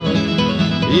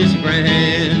It's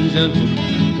Grand Junction,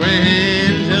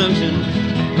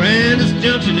 grandest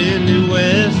junction in the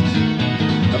West.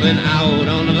 I've been out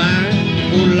on the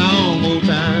line for a long old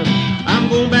time. I'm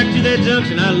going back to that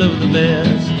junction I love the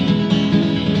best.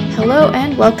 Hello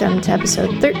and welcome to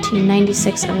episode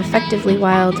 1396 of Effectively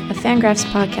Wild, a Fangraphs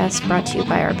podcast brought to you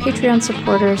by our Patreon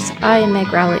supporters. I am Meg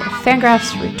Rowley of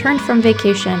Fangraphs, returned from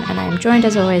vacation, and I am joined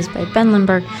as always by Ben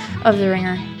Lindbergh of The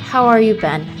Ringer. How are you,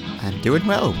 Ben? I'm doing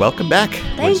well. Welcome back.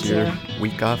 Thank you. Was your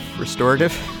week off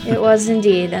restorative? It was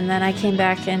indeed, and then I came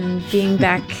back, and being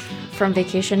back from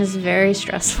vacation is very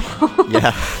stressful.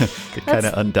 Yeah, it kind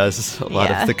of undoes a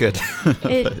lot of the good.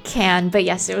 It can, but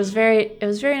yes, it was very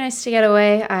nice to get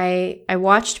away. I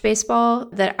watched baseball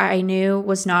that I knew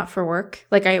was not for work.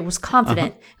 Like, I was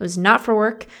confident it was not for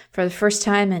work for the first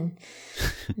time in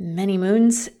many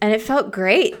moons, and it felt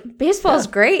great. Baseball is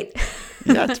great.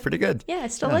 Yeah, it's pretty good. Yeah, I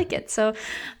still like it. So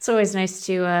it's always nice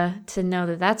to know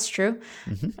that that's true.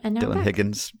 Mm-hmm. And now Dylan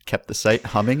Higgins kept the site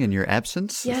humming in your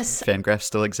absence. Yes. Fangraphs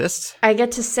still exists. I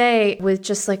get to say with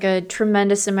just like a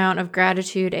tremendous amount of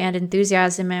gratitude and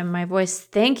enthusiasm in my voice,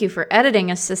 thank you for editing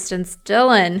assistance,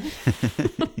 Dylan.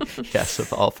 Yes,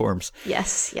 of all forms.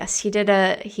 Yes. He did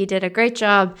a great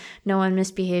job. No one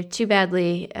misbehaved too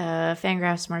badly.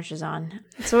 Fangraphs marches on.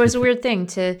 It's always a weird thing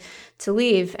to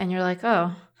leave and you're like,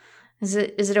 oh, Is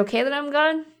it okay that I'm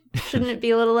gone? Shouldn't it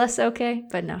be a little less okay?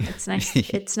 But no, it's nice.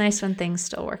 It's nice when things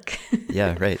still work.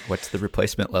 Yeah, right. What's the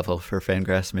replacement level for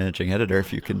Fangraphs managing editor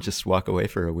if you can just walk away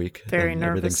for a week? Very and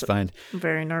nervous. Everything's fine.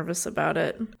 Very nervous about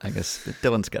it. I guess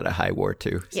Dylan's got a high war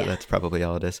too, so that's probably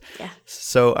all it is. Yeah.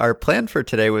 So our plan for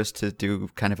today was to do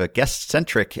kind of a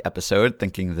guest-centric episode,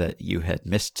 thinking that you had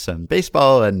missed some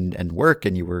baseball and work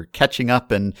and you were catching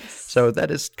up. And so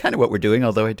that is kind of what we're doing,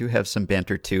 although I do have some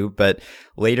banter too. But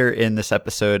later in this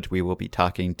episode, we will be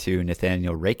talking to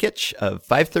Nathaniel Rakich of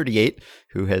 538,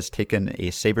 who has taken a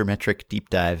sabermetric deep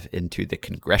dive into the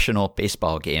congressional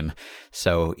baseball game.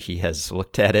 So he has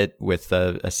looked at it with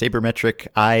a sabermetric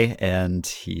eye, and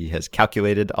he has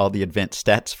calculated all the advanced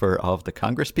stats for all of the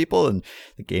Congress people, and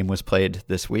the game was played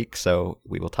this week. So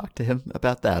we will talk to him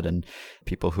about that. And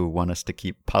people who want us to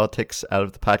keep politics out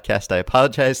of the podcast, I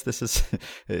apologize. This is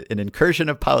an incursion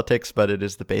of politics, but it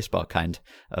is the baseball kind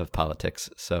of politics.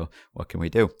 So what can we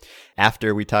do?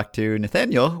 After we talk to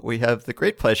Nathaniel, we have the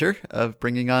great pleasure of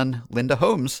bringing on Linda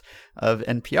Holmes of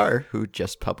NPR, who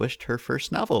just published her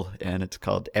first novel, and it's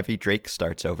called Evie Drake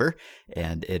Starts Over,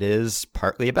 and it is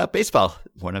partly about baseball.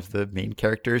 One of the main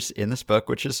characters in this book,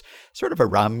 which is sort of a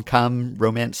rom-com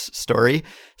romance story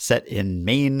set in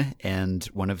Maine, and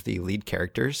one of the lead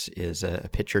characters is a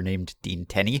pitcher named Dean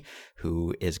Tenney,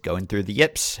 who is going through the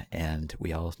yips, and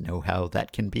we all know how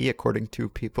that can be according to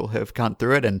people who have gone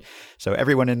through it. And so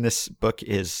everyone in this book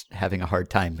is having a hard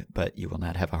time, but you will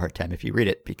not have a hard time if you read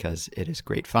it because it is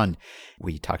great fun.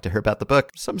 We talked to her about the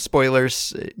book, some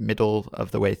spoilers middle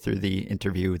of the way through the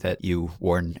interview that you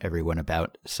warn everyone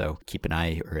about, so keep an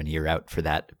eye or an ear out for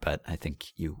that, but I think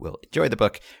you will enjoy the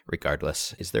book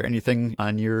regardless. Is there anything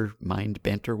on your mind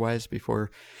banter-wise before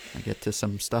I get to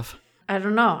some stuff? I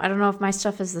don't know. I don't know if my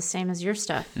stuff is the same as your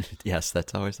stuff. Yes,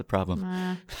 that's always the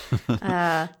problem.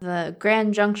 The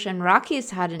Grand Junction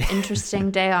Rockies had an interesting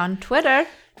day on Twitter.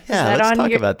 Yeah, let's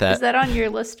talk about that. Is that on your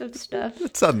list of stuff?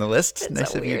 It's on the list. It's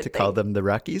nice of you to call them the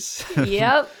Rockies.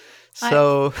 Yep.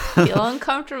 So I feel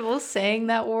uncomfortable saying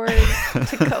that word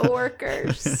to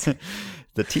coworkers.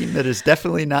 The team that is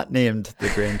definitely not named the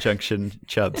Grand Junction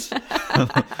Chubs.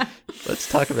 Let's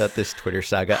talk about this Twitter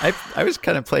saga. I was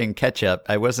kind of playing catch up.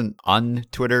 I wasn't on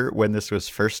Twitter when this was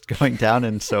first going down,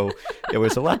 and so it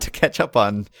was a lot to catch up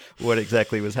on what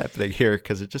exactly was happening here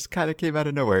because it just kind of came out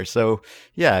of nowhere. So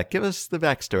yeah, give us the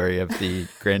backstory of the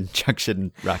Grand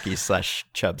Junction Rockies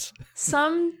 / Chubs.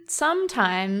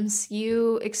 Sometimes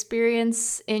you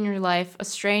experience in your life a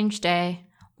strange day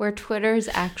where Twitter is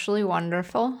actually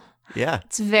wonderful. Yeah.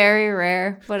 It's very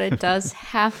rare, but it does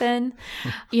happen.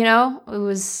 You know, it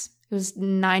was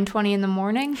 9:20 in the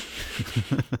morning.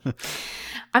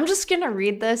 I'm just going to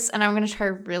read this, and I'm going to try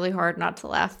really hard not to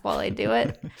laugh while I do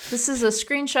it. This is a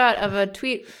screenshot of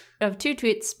two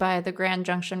tweets by the Grand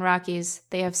Junction Rockies.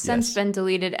 They have since been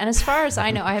deleted, and as far as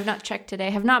I know, I have not checked today,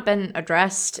 have not been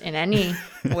addressed in any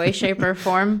way, shape, or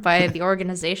form by the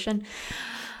organization.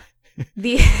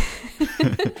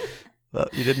 Well,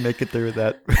 you didn't make it through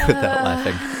without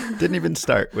laughing. Didn't even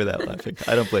start without laughing.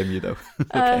 I don't blame you, though.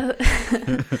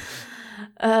 Okay.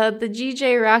 The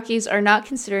GJ Rockies are not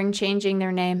considering changing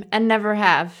their name and never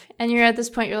have. And you're at this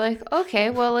point, you're like,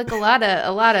 okay, well, like a lot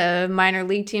of minor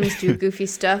league teams do goofy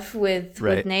stuff with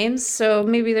names, so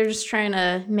maybe they're just trying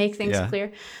to make things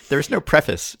clear. There's no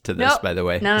preface to this, by the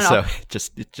way. No. So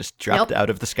it just dropped out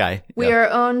of the sky. We are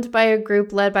owned by a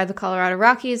group led by the Colorado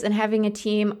Rockies, and having a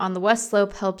team on the West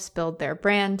Slope helps build their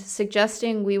brand,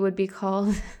 suggesting we would be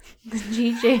called the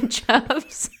GJ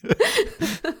Chubs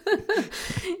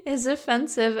is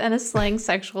offensive and a slang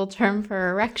sexual term for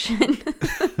erection.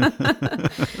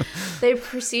 They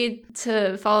proceed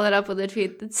to follow that up with a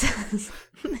tweet that says,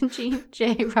 the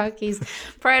GJ Rockies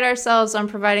pride ourselves on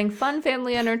providing fun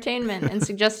family entertainment and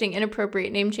suggesting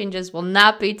inappropriate name changes will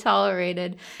not be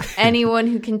tolerated. Anyone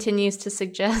who continues to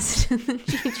suggest the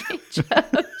GJ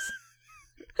Chubs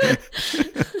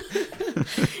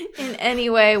in any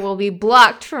way will be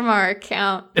blocked from our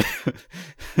account.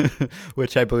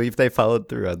 Which I believe they followed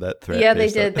through on that threat. Yeah, they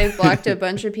did. They blocked a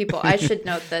bunch of people. I should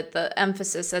note that the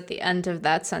emphasis at the end of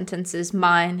that sentence is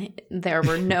mine. There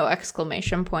were no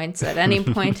exclamation points at any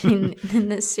point in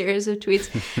this series of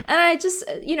tweets. And I just,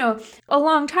 a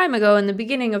long time ago in the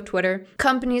beginning of Twitter,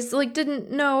 companies didn't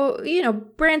know,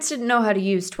 brands didn't know how to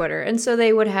use Twitter. And so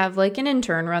they would have an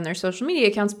intern run their social media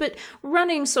accounts. But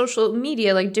running social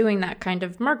media, doing that kind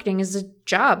of marketing is a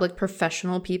job.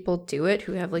 Professional people do it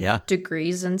who have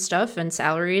degrees and stuff and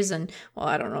salaries, and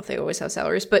I don't know if they always have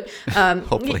salaries, but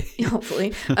hopefully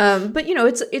but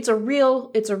it's a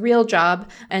real job.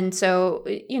 And so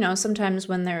sometimes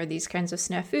when there are these kinds of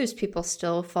snafus, people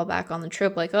still fall back on the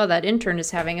trope that intern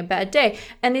is having a bad day.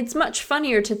 And it's much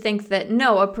funnier to think that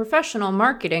a professional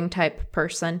marketing type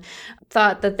person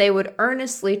thought that they would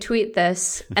earnestly tweet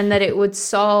this and that it would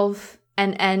solve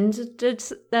and end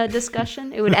the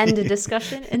discussion. It would end a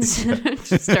discussion instead of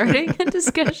just starting a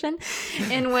discussion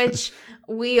in which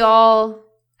we all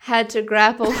had to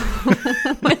grapple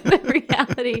with the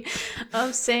reality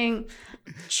of saying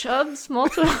Chubs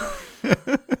multiple.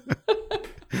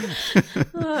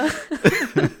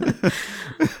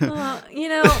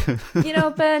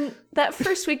 Ben, that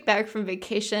first week back from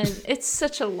vacation, it's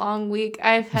such a long week.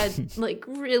 I've had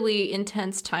really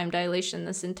intense time dilation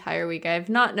this entire week. I have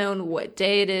not known what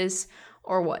day it is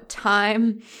or what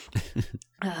time.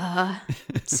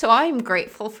 So I'm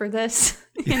grateful for this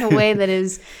in a way that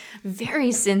is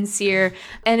very sincere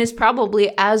and is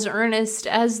probably as earnest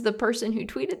as the person who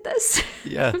tweeted this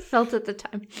felt at the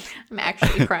time. I'm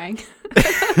actually crying.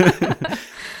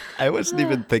 I wasn't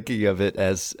even thinking of it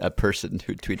as a person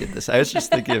who tweeted this. I was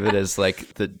just thinking of it as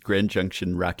the Grand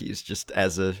Junction Rockies, just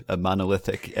as a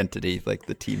monolithic entity.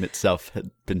 The team itself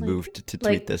had been moved to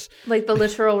tweet this. The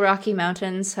literal Rocky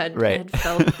Mountains had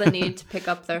felt the need to pick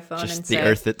up their phone just and the say,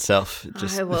 earth itself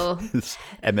just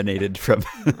emanated from.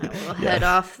 I will head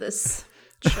off this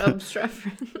Chubs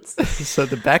reference. So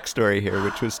the backstory here,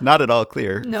 which was not at all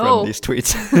clear from these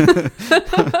tweets,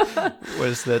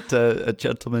 was that a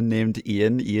gentleman named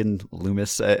Ian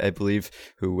Loomis, I believe,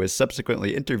 who was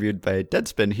subsequently interviewed by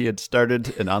Deadspin, he had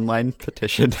started an online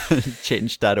petition,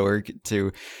 change.org,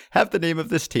 to have the name of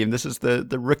this team. This is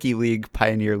the Rookie League,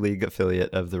 Pioneer League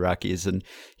affiliate of the Rockies, and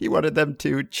he wanted them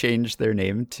to change their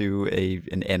name to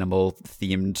an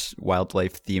animal-themed,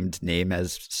 wildlife-themed name,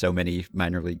 as so many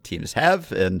minor league teams have.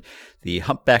 And the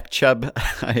humpback chub,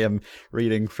 I am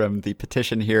reading from the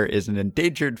petition here, is an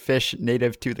endangered fish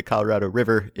native to the Colorado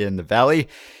River in the valley.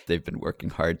 They've been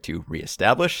working hard to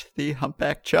reestablish the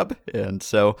humpback chub, and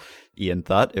so Ian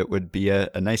thought it would be a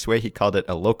nice way. He called it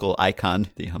a local icon.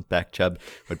 The humpback chub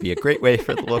would be a great way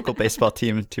for the local baseball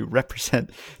team to represent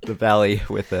the valley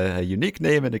with a unique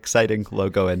name and exciting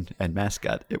logo and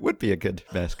mascot. It would be a good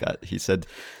mascot. He said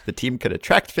the team could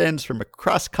attract fans from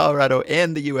across Colorado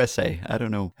and the USA. I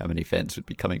don't know how many fans would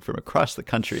be coming from across the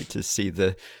country to see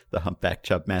the humpback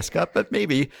chub mascot, but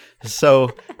maybe.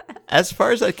 So as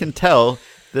far as I can tell,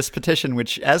 this petition,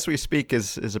 which as we speak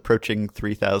is approaching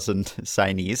 3,000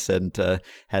 signees and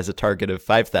has a target of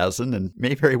 5,000 and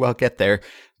may very well get there.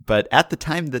 But at the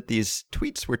time that these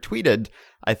tweets were tweeted,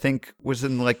 I think was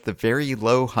in the very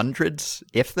low hundreds,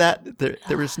 if that.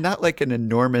 There was not an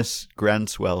enormous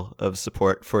groundswell of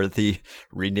support for the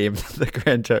rename the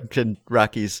Grand Junction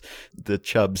Rockies, the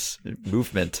Chubs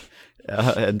movement.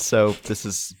 And so this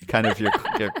is kind of your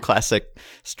classic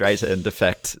Streisand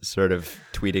effect sort of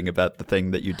tweeting about the thing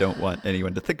that you don't want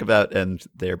anyone to think about and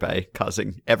thereby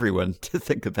causing everyone to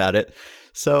think about it.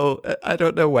 So I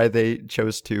don't know why they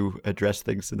chose to address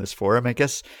things in this forum. I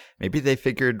guess maybe they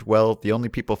figured, well, the only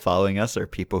people following us are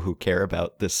people who care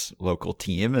about this local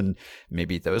team, and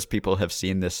maybe those people have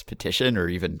seen this petition or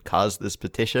even caused this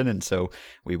petition, and so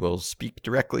we will speak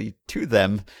directly to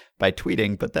them by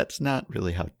tweeting. But that's not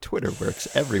really how Twitter works.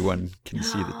 Everyone can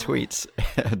see the tweets,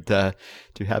 and to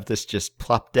have this just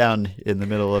plop down in the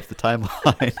middle of the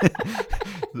timeline,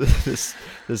 this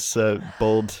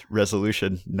bold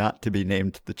resolution not to be named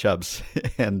the Chubs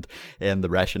and the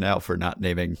rationale for not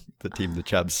naming the team the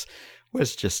Chubs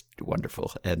was just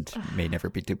wonderful and may never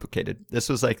be duplicated. This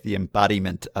was like the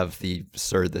embodiment of the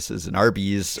 "sir, this is an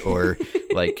Arby's," or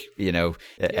like,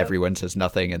 everyone says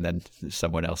nothing and then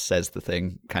someone else says the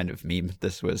thing kind of meme.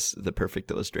 This was the perfect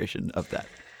illustration of that.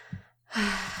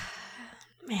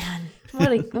 Man,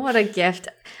 what a gift.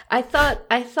 I thought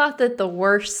that the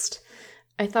worst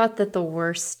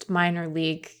minor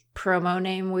league promo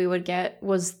name we would get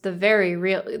was the very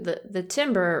real the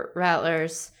Timber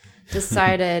Rattlers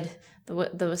decided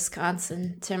the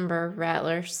Wisconsin Timber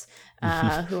Rattlers,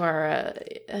 who are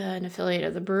an affiliate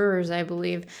of the Brewers, I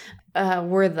believe,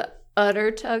 were the Utter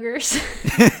Tuggers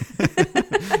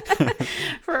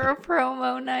for a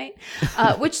promo night,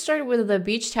 which started with the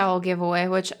beach towel giveaway,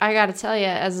 which I got to tell you,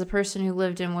 as a person who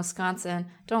lived in Wisconsin,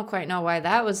 don't quite know why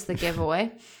that was the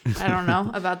giveaway. I don't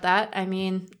know about that. I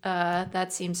mean,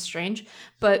 that seems strange,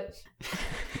 but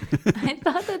I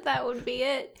thought that would be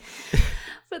it.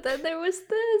 But then there was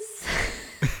this.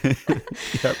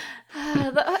 Yep.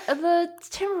 The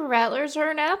Timber Rattlers are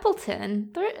in Appleton.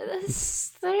 They're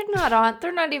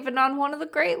not even on one of the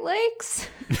Great Lakes.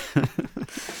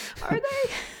 Are they?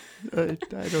 I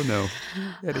don't know.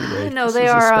 Anyway, no, they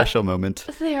are a special moment.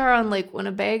 They are on Lake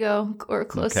Winnebago or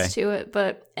close to it.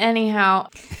 But anyhow,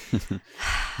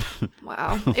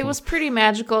 wow, it was pretty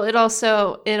magical. It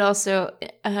also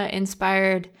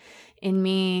inspired in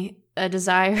me a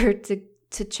desire to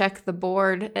check the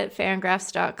board at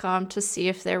Fangraphs.com to see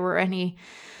if there were any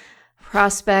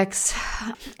prospects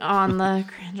on the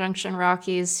Grand Junction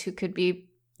Rockies who could be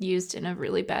used in a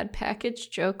really bad package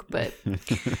joke, but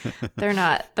they're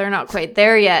not quite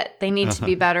there yet. They need to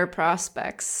be better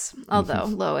prospects. Although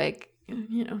Loic,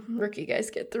 rookie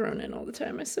guys get thrown in all the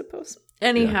time, I suppose.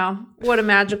 Anyhow, What a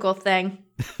magical thing.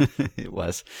 It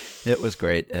was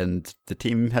great, and the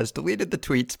team has deleted the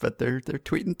tweets, but they're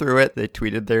tweeting through it. They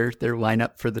tweeted their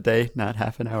lineup for the day not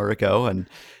half an hour ago, and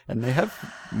they have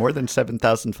more than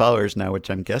 7,000 followers now, which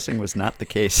I'm guessing was not the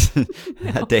case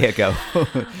a day ago.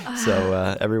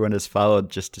 So everyone has followed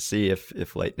just to see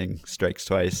if lightning strikes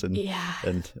twice,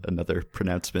 and another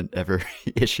pronouncement ever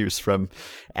issues from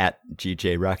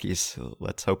 @GJ Rockies. So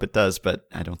let's hope it does, but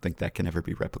I don't think that can ever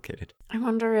be replicated. I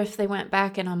wonder if they went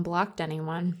back and unblocked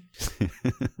anyone.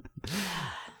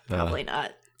 Probably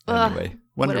not. Anyway,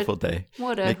 wonderful day.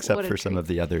 Makes up for some of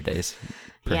the other days.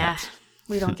 Perhaps. Yeah,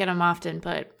 we don't get them often,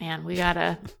 but man, we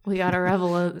gotta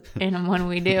revel in them when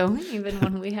we do, even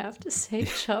when we have to say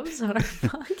Chubs on our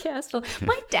podcast.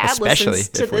 My dad listens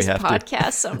to this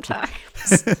podcast sometimes.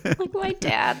 Like, my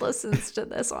dad listens to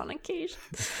this on occasion.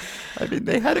 I mean,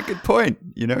 they had a good point.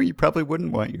 You probably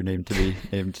wouldn't want your name to be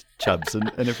named Chubs,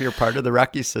 and if you're part of the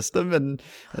Rockies system, and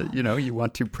you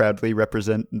want to proudly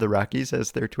represent the Rockies,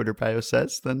 as their Twitter bio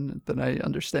says, then I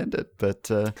understand it. But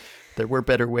there were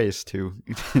better ways to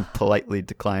politely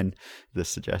decline this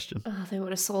suggestion. Oh, they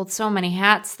would have sold so many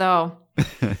hats, though.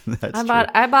 I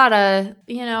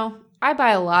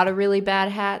buy a lot of really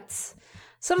bad hats.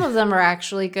 Some of them are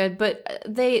actually good, but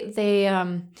they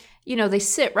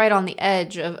sit right on the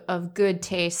edge of good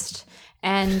taste.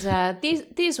 And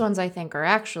these ones I think are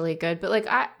actually good. But like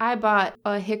I bought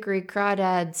a Hickory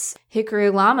Crawdads Hickory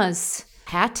Llamas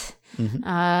hat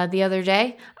the other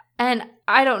day, and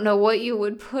I don't know what you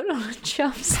would put on a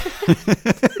Chubs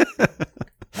hat.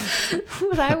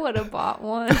 But I would have bought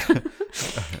one.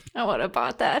 I would have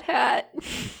bought that hat.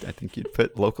 I think you'd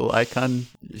put local icon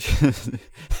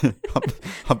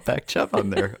Humpback Chub on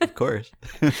there, of course.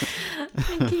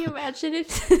 Can you imagine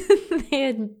if they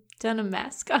had done a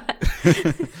mascot?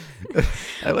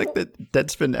 I like that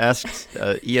Deadspin asked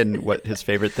Ian what his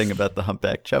favorite thing about the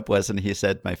Humpback Chub was, and he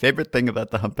said, "My favorite thing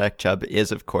about the Humpback Chub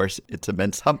is, of course, its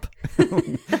immense hump."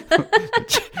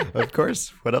 Which, of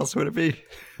course, what else would it be?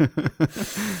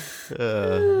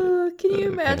 Can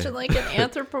you imagine like an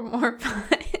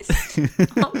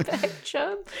anthropomorphized Humpback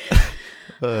Chub?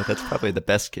 That's probably the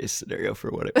best case scenario for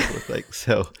what it would look like.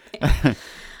 So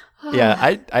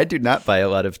Yeah, I do not buy a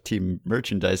lot of team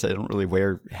merchandise. I don't really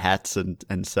wear hats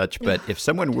and such. But if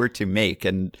someone were to make,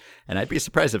 and I'd be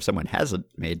surprised if someone hasn't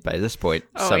made by this point,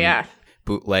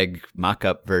 bootleg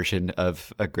mock-up version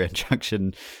of a Grand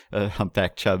Junction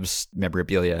Humpback Chubbs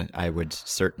memorabilia, I would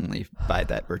certainly buy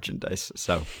that merchandise.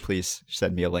 So please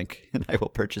send me a link and I will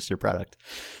purchase your product.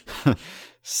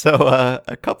 So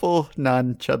a couple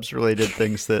non-Chubbs related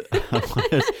things that I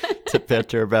wanted to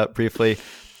banter about briefly.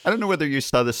 I don't know whether you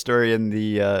saw the story in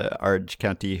the Orange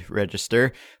County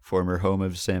Register, former home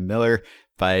of Sam Miller,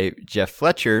 by Jeff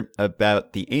Fletcher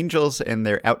about the Angels and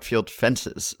their outfield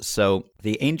fences. So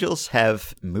the Angels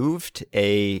have moved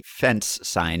a fence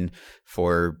sign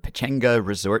for Pechanga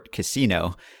Resort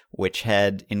Casino, which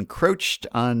had encroached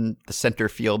on the center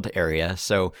field area.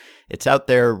 So it's out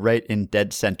there right in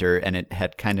dead center, and it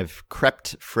had kind of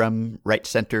crept from right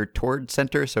center toward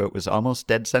center, so it was almost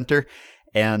dead center.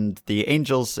 And the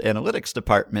Angels analytics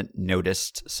department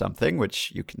noticed something,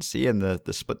 which you can see in the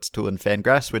splits tool in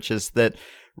Fangraphs, which is that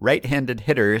right-handed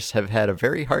hitters have had a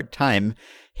very hard time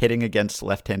hitting against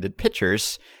left-handed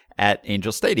pitchers at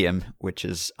Angel Stadium, which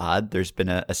is odd. There's been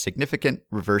a significant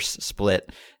reverse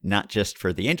split, not just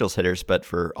for the Angels hitters, but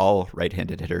for all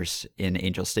right-handed hitters in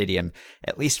Angel Stadium,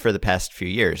 at least for the past few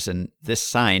years. And this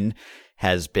sign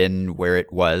has been where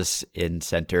it was in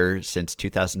center since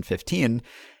 2015.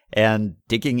 And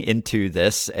digging into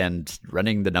this and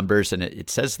running the numbers, and it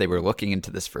says they were looking into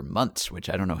this for months, which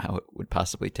I don't know how it would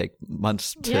possibly take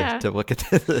months to look at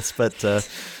this, but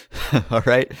all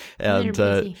right.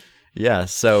 And yeah,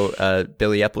 so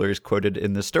Billy Epler is quoted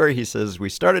in the story. He says, "We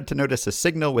started to notice a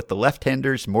signal with the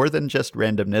left-handers more than just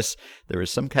randomness. There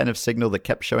was some kind of signal that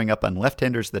kept showing up on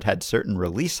left-handers that had certain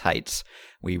release heights.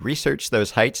 We researched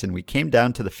those heights and we came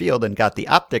down to the field and got the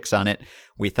optics on it.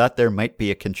 We thought there might be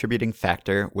a contributing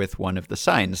factor with one of the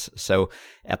signs." So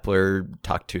Epler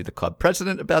talked to the club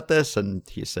president about this, and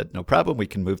he said, no problem, we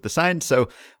can move the sign. So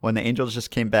when the Angels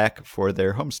just came back for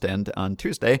their homestand on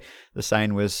Tuesday, the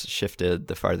sign was shifted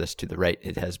the farthest to the right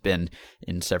it has been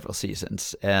in several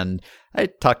seasons. And I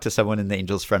talked to someone in the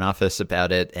Angels front office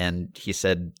about it, and he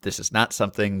said this is not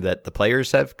something that the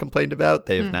players have complained about.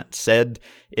 They have not said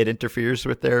it interferes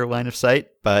with their line of sight,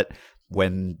 but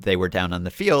when they were down on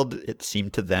the field, it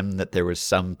seemed to them that there was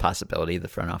some possibility, the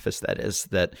front office that is,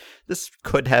 that this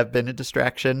could have been a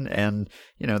distraction. And,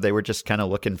 you know, they were just kind of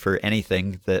looking for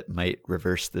anything that might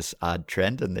reverse this odd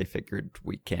trend. And they figured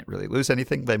we can't really lose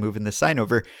anything by moving the sign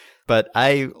over. But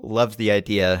I love the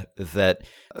idea that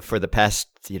for the past,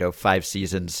 5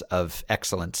 seasons of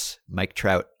excellence, Mike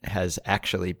Trout has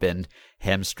actually been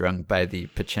hamstrung by the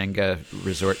Pechanga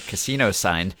Resort Casino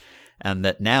sign. And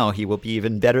that now he will be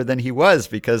even better than he was,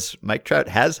 because Mike Trout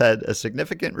has had a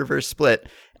significant reverse split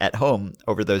at home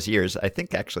over those years. I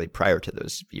think actually prior to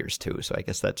those years too. So I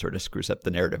guess that sort of screws up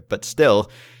the narrative. But still,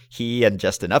 he and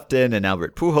Justin Upton and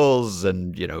Albert Pujols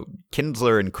and,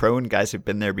 Kinsler and Crone, guys who've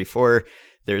been there before,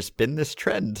 there's been this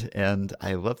trend. And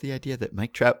I love the idea that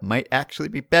Mike Trout might actually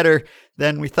be better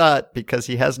than we thought, because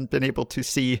he hasn't been able to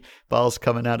see balls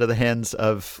coming out of the hands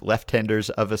of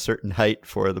left-handers of a certain height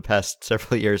for the past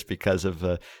several years because of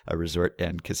a resort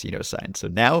and casino sign. So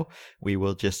now we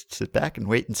will just sit back and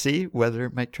wait and see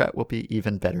whether Mike Trout will be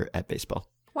even better at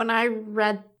baseball. When I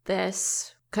read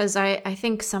this, because I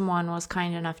think someone was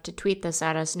kind enough to tweet this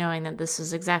at us, knowing that this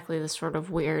is exactly the sort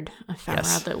of weird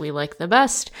ephemera that we like the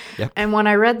best. Yep. And when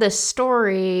I read this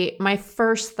story, my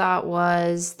first thought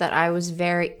was that I was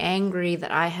very angry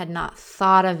that I had not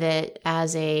thought of it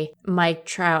as a Mike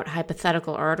Trout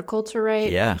hypothetical article to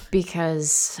write. Yeah.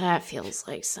 Because that feels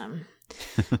like some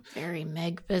very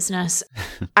Meg business.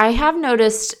 I have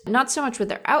noticed, not so much with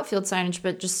their outfield signage,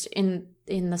 but just in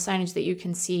the signage that you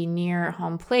can see near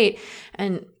home plate.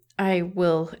 And I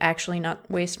will actually not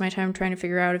waste my time trying to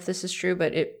figure out if this is true,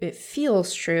 but it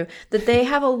feels true that they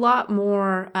have a lot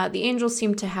more. The Angels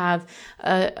seem to have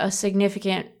a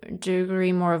significant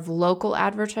degree more of local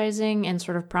advertising and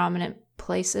sort of prominent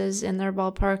places in their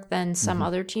ballpark than some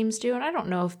other teams do. And I don't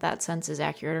know if that sense is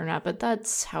accurate or not, but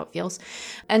that's how it feels.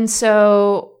 And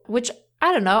so, which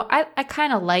I don't know. I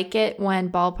kind of like it when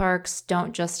ballparks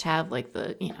don't just have like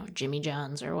the, Jimmy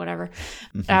John's or whatever.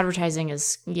 Advertising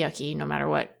is yucky no matter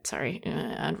what. Sorry,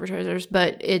 advertisers.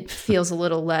 But it feels a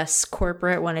little less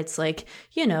corporate when it's like,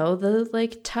 the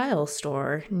like tile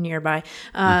store nearby.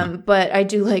 But I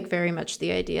do like very much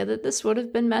the idea that this would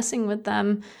have been messing with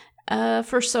them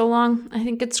for so long. I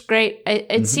think it's great.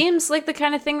 It seems like the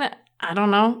kind of thing that, I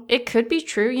don't know, it could be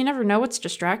true. You never know what's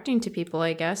distracting to people,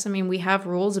 I guess. I mean, we have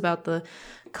rules about the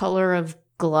color of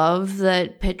glove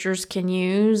that pitchers can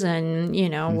use and,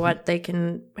 what they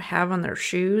can have on their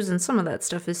shoes. And some of that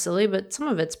stuff is silly, but some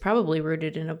of it's probably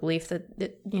rooted in a belief that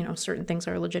certain things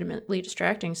are legitimately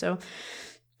distracting. So it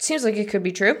seems like it could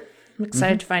be true. I'm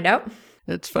excited to find out.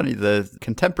 It's funny, the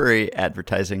contemporary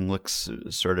advertising looks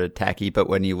sort of tacky, but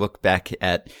when you look back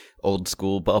at old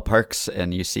school ballparks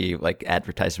and you see like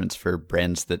advertisements for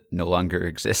brands that no longer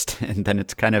exist, and then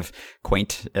it's kind of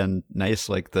quaint and nice,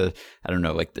 like the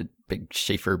big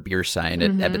Schaefer beer sign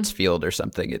at Ebbets Field or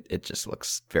something. It just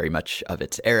looks very much of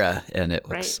its era, and it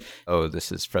looks,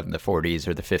 this is from the 40s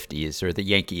or the 50s, or the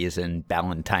Yankees and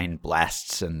Ballantine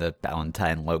blasts and the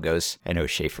Ballantine logos. I know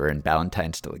Schaefer and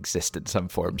Ballantine still exist in some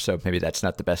form, so maybe that's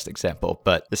not the best example,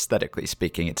 but aesthetically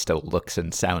speaking, it still looks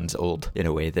and sounds old in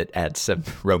a way that adds some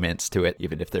romance to it,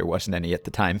 even if there wasn't any at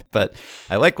the time. But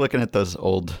I like looking at those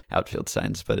old outfield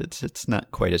signs, but it's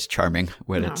not quite as charming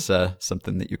when it's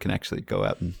something that you can actually go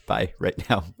out and buy right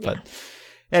now. But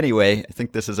anyway, I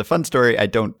think this is a fun story. I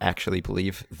don't actually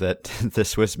believe that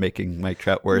this was making Mike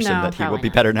Trout worse and that he will be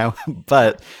better now.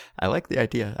 But I like the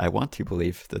idea. I want to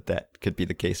believe that could be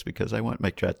the case because I want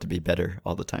Mike Trout to be better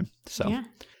all the time.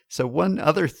 So one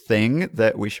other thing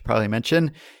that we should probably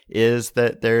mention is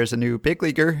that there's a new big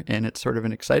leaguer, and it's sort of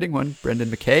an exciting one. Brendan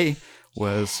McKay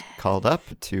was called up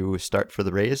to start for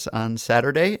the Rays on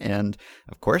Saturday. And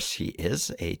of course, he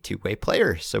is a two-way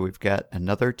player. So we've got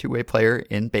another two-way player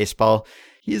in baseball.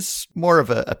 He's more of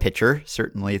a pitcher,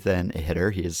 certainly, than a hitter.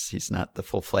 He's not the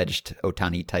full-fledged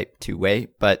Ohtani type two-way,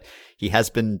 but he has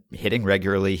been hitting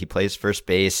regularly. He plays first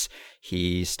base.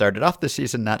 He started off the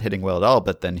season not hitting well at all,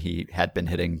 but then he had been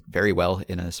hitting very well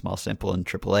in a small sample in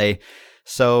AAA.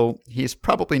 So he's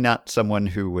probably not someone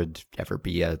who would ever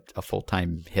be a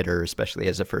full-time hitter, especially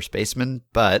as a first baseman,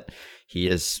 but he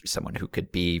is someone who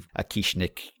could be a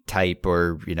Kieschnick type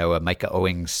or, a Micah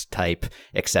Owings type,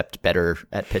 except better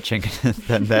at pitching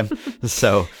than them.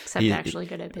 So except actually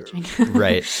good at pitching.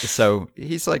 Right. So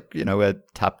he's like, a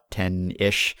top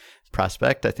 10-ish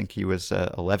prospect. I think he was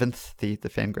 11th. The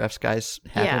Fangraphs guys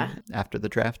had him after the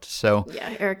draft. So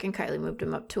Eric and Kylie moved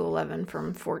him up to 11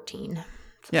 from 14.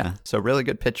 Yeah, so really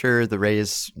good pitcher. The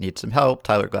Rays need some help.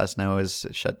 Tyler Glasnow is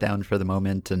shut down for the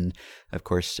moment, and of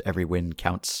course, every win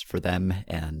counts for them,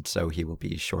 and so he will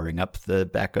be shoring up the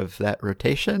back of that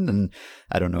rotation, and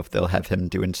I don't know if they'll have him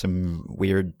doing some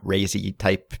weird Rays-y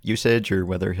type usage or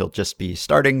whether he'll just be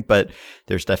starting, but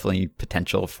there's definitely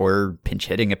potential for pinch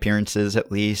hitting appearances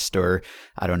at least, or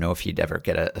I don't know if he'd ever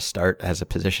get a start as a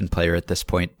position player at this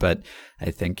point, but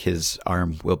I think his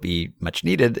arm will be much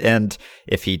needed, and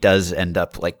if he does end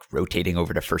up like rotating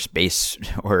over to first base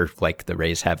or like the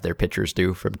Rays have their pitchers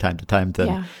do from time to time,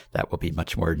 then that will be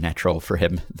much more natural for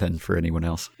him than for anyone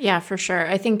else. Yeah, for sure.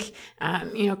 I think,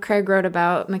 Craig wrote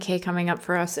about McKay coming up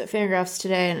for us at Fangraphs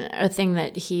today, and a thing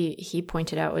that he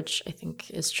pointed out, which I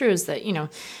think is true, is that,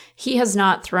 he has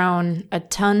not thrown a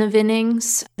ton of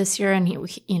innings this year, and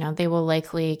they will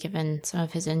likely, given some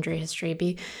of his injury history,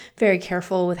 be very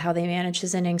careful with how they manage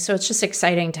his innings. So it's just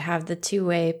exciting to have the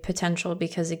two-way potential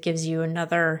because it gives you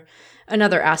another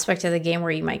aspect of the game where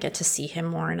you might get to see him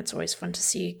more, and it's always fun to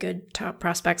see good top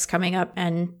prospects coming up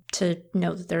and to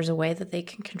know that there's a way that they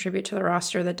can contribute to the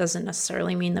roster that doesn't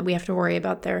necessarily mean that we have to worry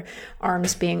about their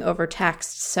arms being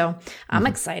overtaxed. So I'm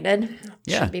excited.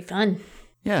 It should be fun.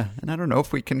 Yeah, and I don't know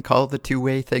if we can call the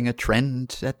two-way thing a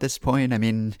trend at this point. I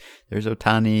mean, there's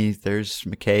Ohtani, there's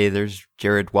McKay, there's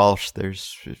Jared Walsh,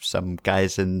 there's some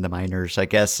guys in the minors, I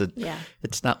guess.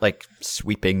 It's not like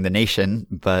sweeping the nation,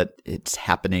 but it's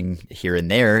happening here and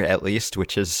there at least,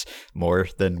 which is more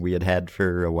than we had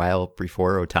for a while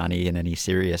before Ohtani in any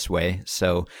serious way.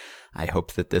 So I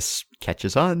hope that this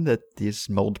catches on, that these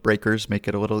mold breakers make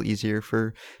it a little easier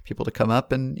for people to come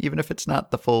up. And even if it's not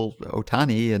the full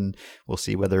Ohtani, and we'll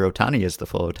see whether Ohtani is the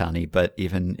full Ohtani, but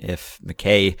even if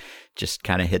McKay just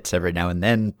kind of hits every now and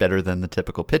then better than the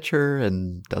typical pitcher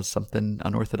and does something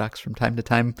unorthodox from time to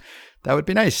time, that would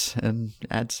be nice and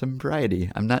add some variety.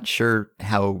 I'm not sure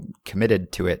how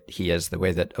committed to it he is, the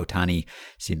way that Ohtani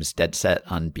seems dead set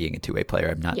on being a two-way player.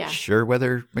 I'm not sure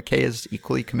whether McKay is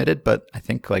equally committed, but I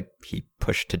think he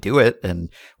pushed to do it and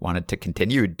wanted to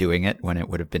continue doing it when it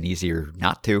would have been easier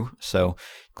not to. So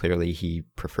clearly he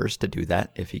prefers to do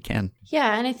that if he can.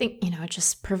 Yeah, and I think, it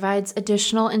just provides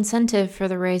additional incentive for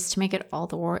the Rays to make it all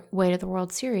the way to the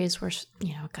World Series where,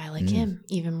 a guy like him,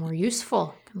 even more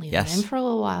useful, can leave it in for a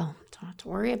little while. Don't have to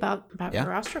worry about the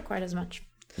roster quite as much.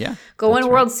 Yeah. Go win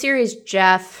World Series,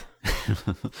 Jeff.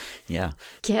 Yeah.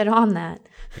 Get on that.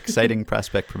 Exciting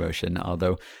prospect promotion,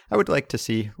 although I would like to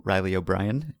see Riley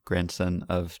O'Brien, grandson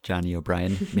of Johnny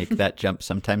O'Brien, make that jump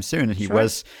sometime soon.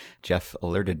 And Jeff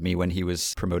alerted me when he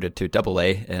was promoted to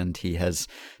AA, and he has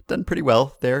done pretty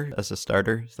well there as a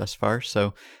starter thus far.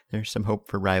 So there's some hope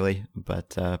for Riley,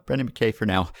 but Brendan McKay for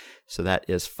now. So that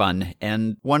is fun.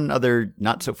 And one other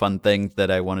not so fun thing that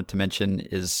I wanted to mention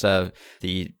is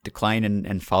the decline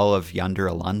and fall of Yonder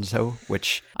Alonso,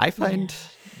 which I find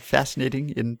fascinating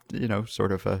in,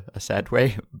 sort of a sad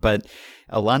way. But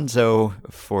Alonso,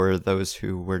 for those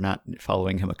who were not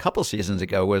following him a couple seasons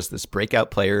ago, was this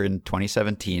breakout player in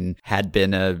 2017, had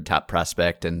been a top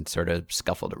prospect and sort of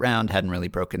scuffled around, hadn't really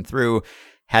broken through.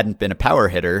 Hadn't been a power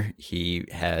hitter. He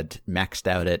had maxed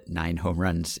out at 9 home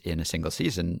runs in a single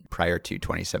season prior to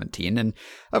 2017. And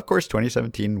of course,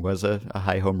 2017 was a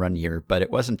high home run year, but it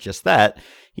wasn't just that.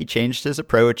 He changed his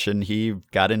approach and he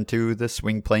got into the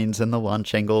swing planes and the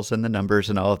launch angles and the numbers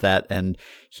and all of that. And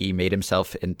he made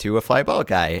himself into a fly ball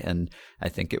guy. And I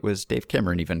think it was Dave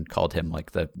Cameron even called him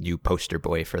like the new poster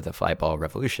boy for the fly ball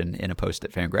revolution in a post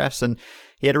at Fangraphs. And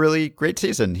he had a really great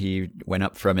season. He went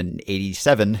up from an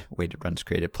 87 weighted runs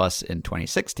created plus in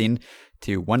 2016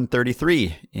 to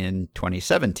 133 in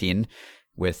 2017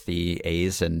 with the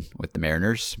A's and with the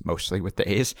Mariners, mostly with the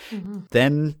A's. Mm-hmm.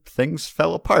 Then things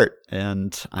fell apart,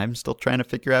 and I'm still trying to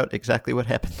figure out exactly what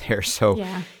happened there. So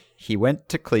he went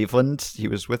to Cleveland. He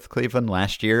was with Cleveland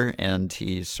last year, and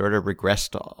he sort of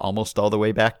regressed almost all the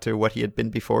way back to what he had been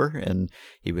before. And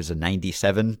he was a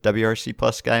 97 WRC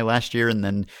plus guy last year, and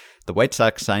then the White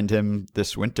Sox signed him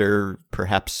this winter,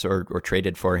 perhaps, or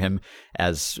traded for him,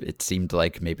 as it seemed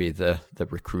like maybe the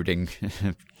recruiting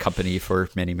company for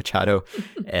Manny Machado.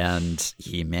 And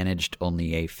he managed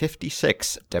only a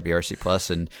 56 WRC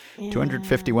plus and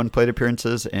 251 plate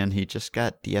appearances, and he just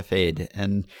got DFA'd.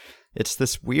 And it's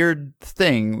this weird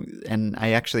thing, and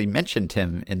I actually mentioned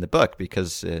him in the book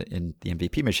because in the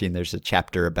MVP Machine, there's a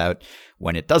chapter about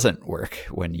when it doesn't work,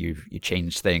 when you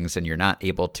change things and you're not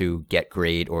able to get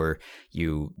great, or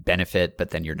you benefit,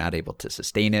 but then you're not able to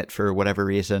sustain it for whatever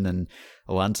reason. And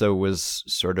Alonso was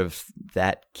sort of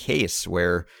that case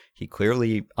where he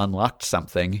clearly unlocked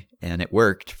something and it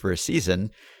worked for a season.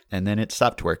 And then it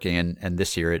stopped working, and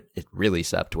this year it really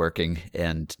stopped working.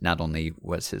 And not only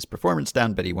was his performance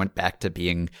down, but he went back to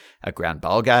being a ground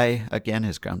ball guy again.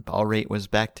 His ground ball rate was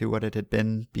back to what it had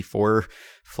been before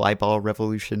fly ball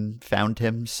revolution found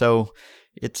him. So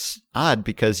it's odd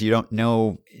because you don't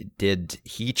know, did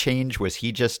he change? Was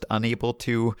he just unable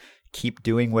to keep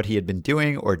doing what he had been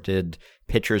doing, or did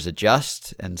pitchers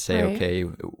adjust and say, okay,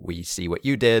 we see what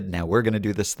you did, now we're going to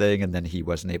do this thing, and then he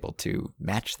wasn't able to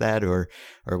match that, or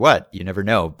what? You never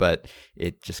know. But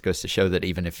it just goes to show that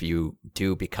even if you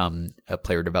do become a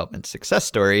player development success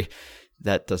story,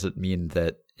 that doesn't mean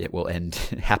that it will end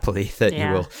happily, that you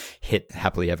will hit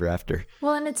happily ever after.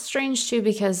 Well, and it's strange too,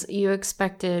 because you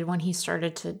expected when he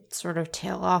started to sort of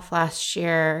tail off last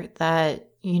year that,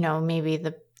 maybe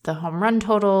the home run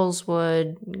totals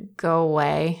would go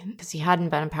away because he hadn't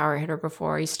been a power hitter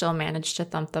before. He still managed to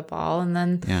thump the ball. And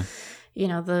then,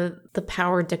 the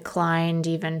power declined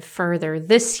even further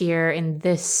this year in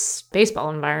this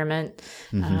baseball environment,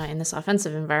 in this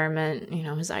offensive environment.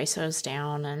 His ISO's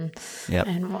down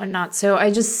and whatnot. So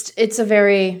it's just a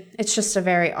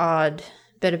very odd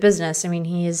bit of business. I mean,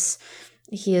 he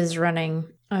is running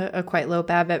a quite low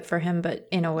BABIP for him, but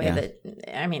in a way that,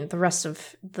 the rest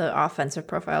of the offensive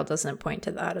profile doesn't point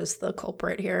to that as the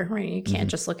culprit here, right? You can't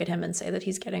just look at him and say that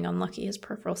he's getting unlucky. His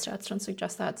peripheral stats don't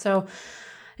suggest that. So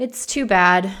it's too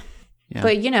bad. Yeah.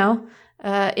 But,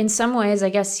 in some ways,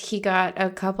 I guess he got a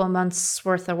couple months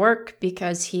worth of work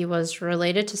because he was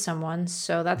related to someone.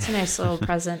 So that's a nice little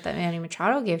present that Manny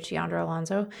Machado gave to Yonder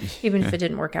Alonso, even if it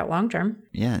didn't work out long term.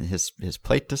 Yeah, his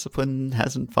plate discipline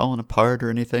hasn't fallen apart or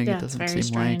anything. Yeah, it doesn't seem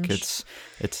strange. Like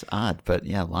it's odd. But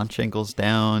yeah, launch angles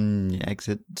down,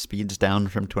 exit speeds down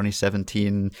from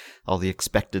 2017. All the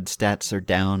expected stats are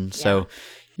down. Yeah. So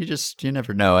you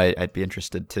never know. I'd be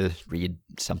interested to read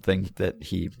something that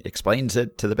he explains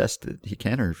it to the best that he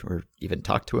can, or even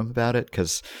talk to him about it,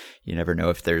 because you never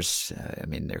know if there's,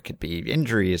 there could be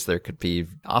injuries, there could be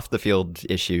off the field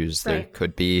issues, there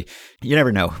could be, you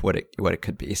never know what it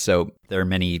could be. So there are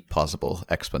many plausible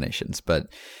explanations,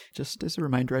 but just as a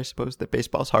reminder, I suppose, that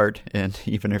baseball's hard, and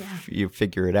even if you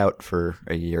figure it out for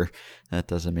a year, that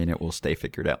doesn't mean it will stay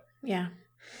figured out. Yeah.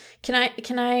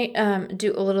 Can I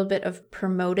do a little bit of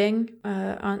promoting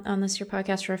on this your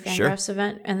podcast for a Fangraphs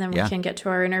event, and then we can get to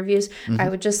our interviews? I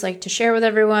would just like to share with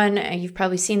everyone, you've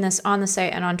probably seen this on the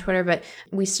site and on Twitter, but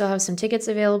we still have some tickets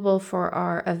available for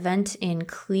our event in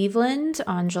Cleveland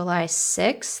on July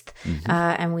 6th,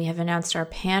 and we have announced our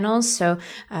panels. So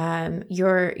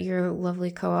your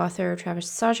lovely co-author Travis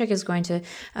Sawchik is going to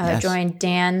join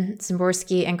Dan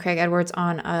Szymborski and Craig Edwards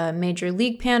on a Major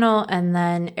League panel, and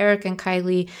then Eric and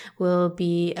Kylie will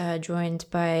be joined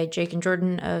by Jake and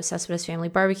Jordan of Cespedes Family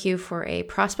Barbecue for a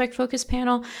prospect-focused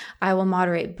panel. I will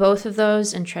moderate both of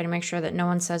those and try to make sure that no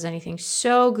one says anything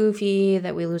so goofy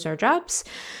that we lose our jobs.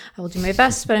 I will do my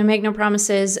best, but I make no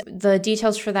promises. The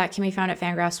details for that can be found at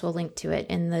Fangraphs. We'll link to it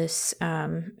in this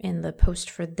in the post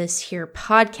for this here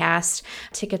podcast.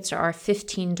 Tickets are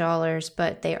 $15,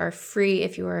 but they are free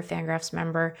if you are a Fangraphs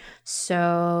member.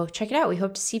 So check it out. We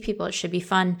hope to see people. It should be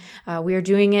fun. We are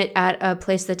doing it at a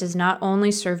place that does not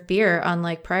only serve beer,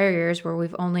 unlike prior years where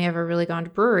we've only ever really gone to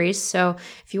breweries. So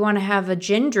if you want to have a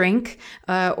gin drink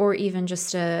or even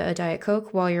just a Diet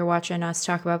Coke while you're watching us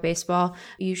talk about baseball,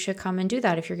 you should come and do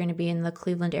that if you're going to be in the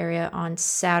Cleveland area on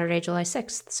Saturday, July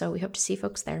 6th. So we hope to see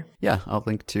folks there. Yeah, I'll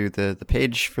link to the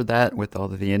page for that with all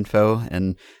of the info,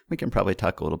 and we can probably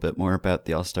talk a little bit more about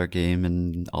the All-Star Game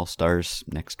and All-Stars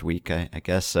next week, I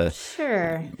guess.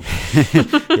 Sure.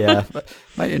 Yeah,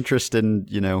 my interest in,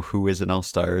 who is an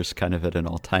All-Star is kind of at an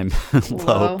all-time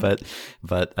low,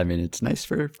 but I mean, it's nice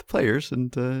for the players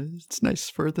and it's nice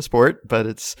for the sport, but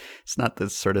it's not the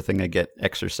sort of thing I get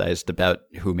exercised about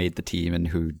who made the team and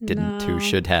who didn't, who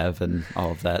should have, and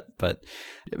all of that. But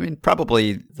I mean,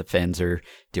 probably the fans are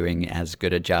doing as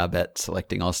good a job at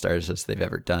selecting All-Stars as they've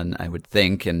ever done, I would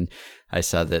think. And I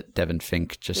saw that Devin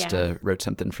Fink just wrote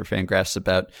something for Fangraphs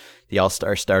about the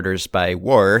All-Star starters by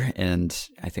WAR, and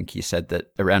I think he said that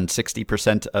around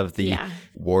 60% of the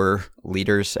WAR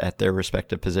leaders at their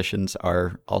respective positions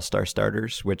are All-Star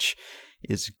starters, which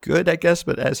is good, I guess.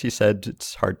 But as he said,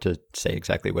 it's hard to say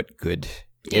exactly what good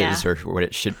is or what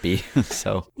it should be.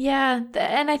 So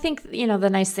and I think the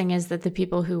nice thing is that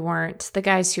the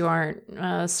guys who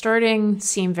aren't starting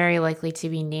seem very likely to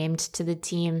be named to the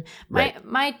team.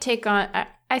 My take on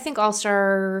I think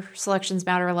all-star selections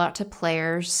matter a lot to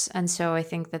players, and so I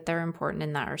think that they're important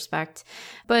in that respect.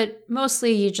 But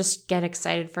mostly you just get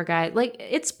excited for guys. Like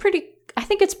I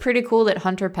think it's pretty cool that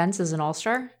Hunter Pence is an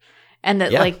all-star. And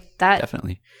that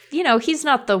definitely, he's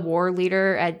not the WAR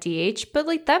leader at DH, but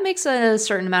that makes a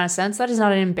certain amount of sense. That is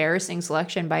not an embarrassing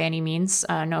selection by any means.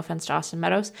 No offense to Austin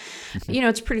Meadows.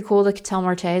 It's pretty cool that Ketel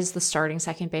Marte is the starting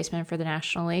second baseman for the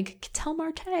National League. Ketel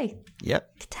Marte.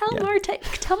 Yep.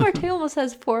 Ketel Marte almost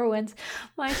has 4 wins.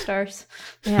 My stars.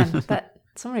 Man,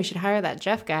 somebody should hire that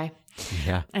Jeff guy.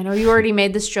 Yeah. I know you already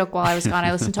made this joke while I was gone.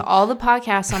 I listened to all the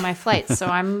podcasts on my flights, so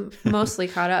I'm mostly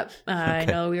caught up. Okay. I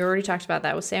know we already talked about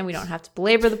that with Sam. We don't have to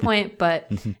belabor the point, but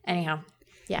anyhow.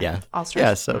 All-Stars.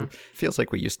 Yeah, so it feels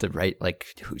like we used to write,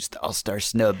 who's the All-Star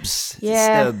snubs?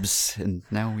 Yeah. Snubs. And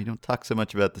now we don't talk so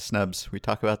much about the snubs. We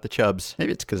talk about the chubs.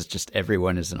 Maybe it's because just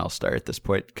everyone is an All-Star at this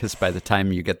point, because by the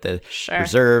time you get the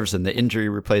reserves and the injury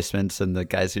replacements and the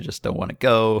guys who just don't want to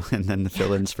go, and then the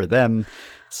fill-ins for them,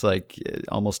 it's like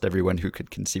almost everyone who could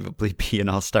conceivably be an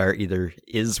All-Star either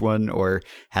is one or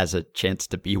has a chance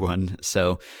to be one.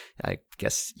 So I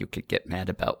guess you could get mad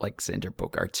about Xander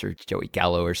Bogaerts or Joey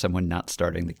Gallo or someone not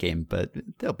starting the game, but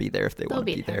they'll be there if they want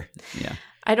to be there. Yeah.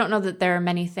 I don't know that there are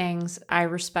many things I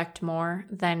respect more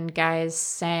than guys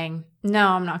saying, no,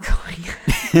 I'm not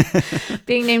going.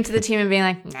 Being named to the team and being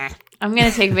like, nah, I'm going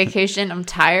to take vacation. I'm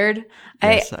tired.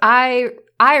 Yes. I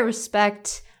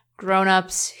respect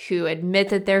grown-ups who admit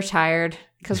that they're tired,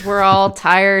 because we're all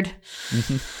tired.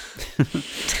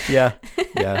 Yeah.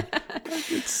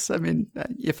 I mean,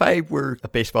 if I were a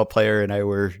baseball player and I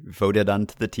were voted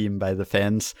onto the team by the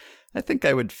fans, I think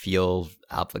I would feel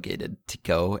obligated to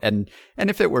go. And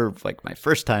if it were my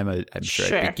first time, I'm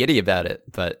sure I'd be giddy about it.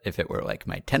 But if it were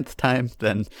my 10th time,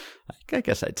 then I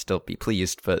guess I'd still be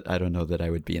pleased. But I don't know that I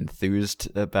would be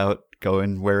enthused about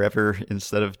going wherever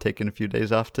instead of taking a few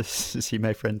days off to see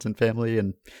my friends and family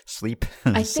and sleep.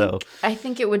 I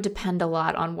think it would depend a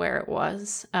lot on where it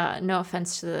was. No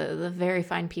offense to the very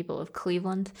fine people of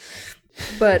Cleveland.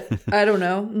 But I don't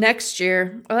know. Next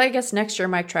year, I guess next year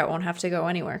Mike Trout won't have to go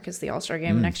anywhere because the All-Star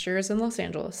game next year is in Los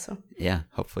Angeles. So yeah,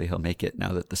 hopefully he'll make it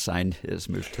now that the sign is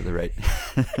moved to the right.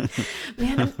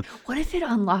 Man, what if it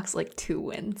unlocks 2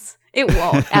 wins? It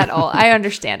won't at all. I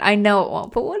understand. I know it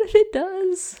won't. But what if it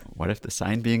does? What if the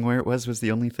sign being where it was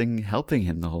the only thing helping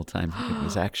him the whole time? It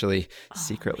was actually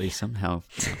secretly somehow.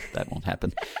 No, that won't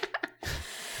happen.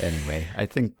 Anyway, I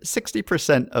think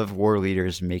 60% of war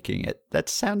leaders making it, that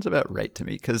sounds about right to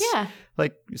me. Because,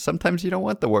 like, sometimes you don't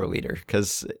want the war leader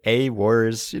because war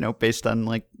is, based on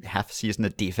like half a season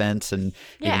of defense. And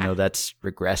even though that's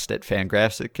regressed at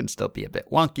Fangraphs, it can still be a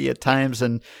bit wonky at times.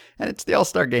 And it's the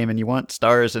All-Star game and you want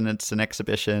stars and it's an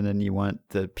exhibition and you want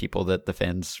the people that the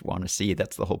fans want to see.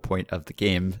 That's the whole point of the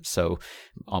game. So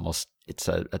almost it's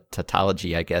a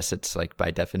tautology, I guess. It's like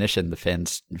by definition, the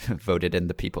fans voted in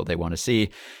the people they want to see.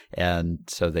 And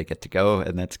so they get to go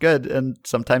and that's good. And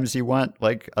sometimes you want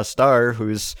like a star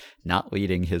who's not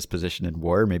leading his position in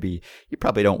war. Maybe you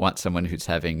probably don't want someone who's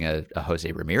having a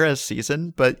Jose Ramirez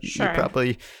season, but you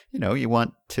probably, you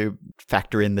want to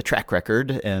factor in the track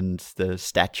record and the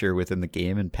stature within the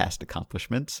game and past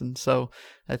accomplishments. And so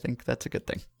I think that's a good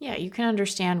thing. Yeah, you can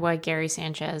understand why Gary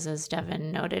Sanchez, as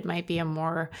Devin noted, might be a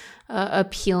more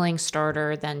appealing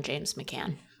starter than James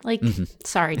McCann. Like,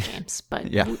 sorry, James,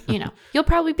 but you'll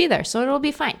probably be there, so it'll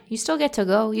be fine. You still get to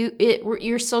go.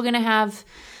 You're still gonna have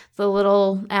the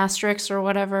little asterisks or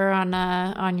whatever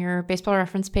on your Baseball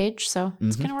Reference page, so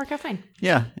it's gonna work out fine.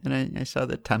 Yeah, and I saw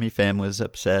that Tommy Pham was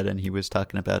upset, and he was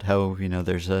talking about how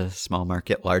there's a small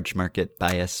market, large market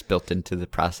bias built into the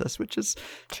process, which is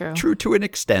true to an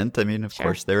extent. I mean, of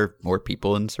course, there are more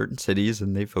people in certain cities,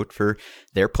 and they vote for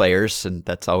their players, and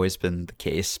that's always been the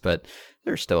case, but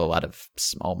there's still a lot of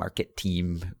small market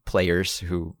team players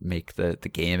who make the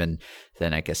game. And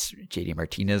then I guess JD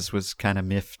Martinez was kind of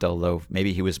miffed, although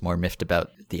maybe he was more miffed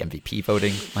about the MVP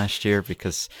voting last year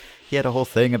because he had a whole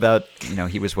thing about,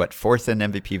 he was fourth in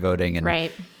MVP voting.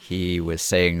 And he was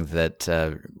saying that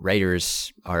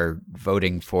writers are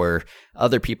voting for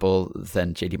other people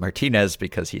than JD Martinez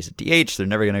because he's a DH. They're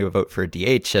never going to go vote for a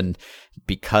DH. And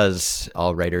because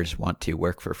all writers want to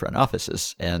work for front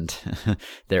offices and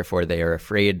therefore they are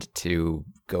afraid to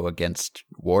go against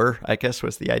war, I guess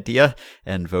was the idea,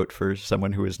 and vote for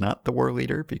someone who is not the war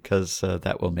leader because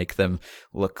that will make them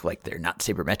look like they're not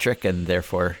sabermetric and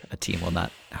therefore a team will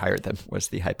not hire them was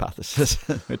the hypothesis,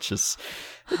 which is,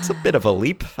 it's a bit of a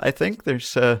leap, I think.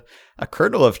 There's a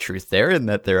kernel of truth there in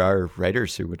that there are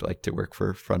writers who would like to work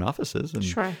for front offices.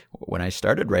 And when I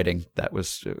started writing, that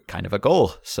was kind of a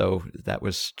goal. So that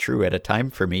was true at a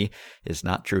time for me, is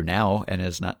not true now and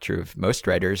is not true of most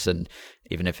writers. And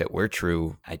even if it were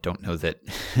true, I don't know that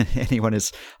anyone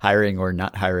is hiring or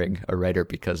not hiring a writer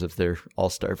because of their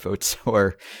all-star votes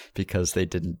or because they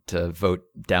didn't vote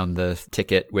down the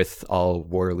ticket with all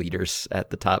war leaders at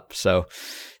the top. So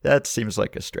that seems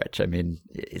like a stretch. I mean,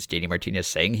 is JD Martinez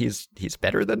saying he's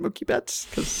better than Mookie Betts?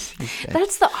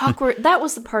 That's the awkward. That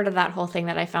was the part of that whole thing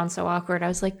that I found so awkward. I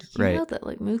was like, you know that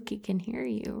like Mookie can hear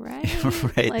you, right?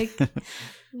 Like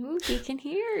Mookie can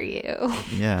hear you.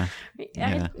 Yeah.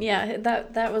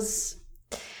 That was.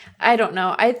 I don't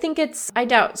know. I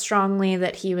doubt strongly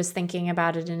that he was thinking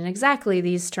about it in exactly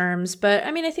these terms, but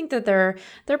I mean, I think that there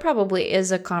probably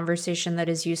is a conversation that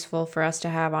is useful for us to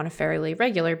have on a fairly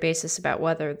regular basis about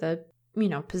whether the,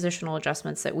 positional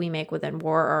adjustments that we make within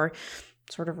war are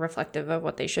sort of reflective of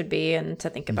what they should be and to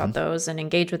think about those and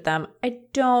engage with them. I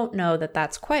don't know that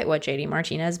that's quite what JD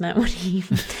Martinez meant when he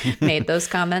made those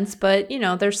comments, but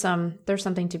there's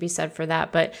something to be said for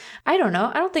that. But I don't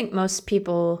know. I don't think most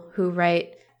people who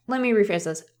write, let me rephrase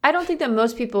this. I don't think that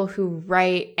most people who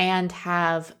write and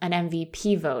have an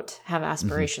MVP vote have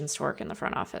aspirations to work in the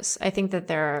front office. I think that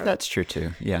there are... That's true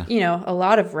too, yeah. A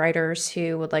lot of writers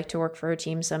who would like to work for a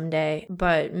team someday,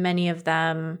 but many of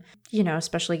them,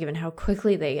 especially given how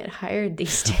quickly they get hired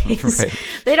these days,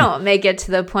 they don't make it to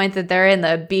the point that they're in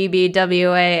the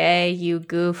BBWAA, you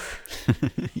goof.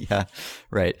 Yeah,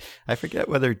 right. I forget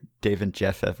whether Dave and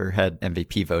Jeff ever had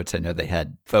MVP votes. I know they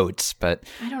had votes, but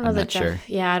I don't know I'm that Jeff, sure.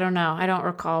 Yeah, I don't know. I don't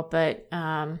recall. But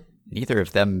neither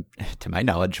of them, to my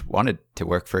knowledge, wanted to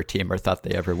work for a team or thought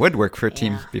they ever would work for a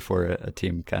team before a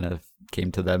team kind of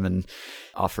came to them and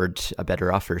offered a better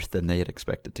offer than they had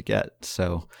expected to get.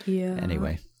 So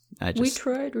anyway, we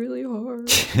tried really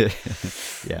hard.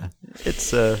 Yeah,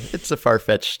 it's a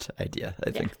far-fetched idea.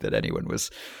 I think that anyone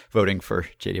was voting for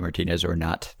JD Martinez or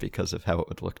not because of how it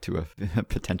would look to a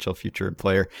potential future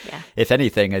employer. Yeah. If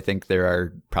anything, I think there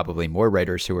are probably more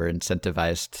writers who are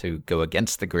incentivized to go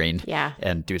against the grain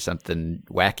and do something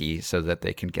wacky so that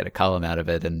they can get a column out of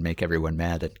it and make everyone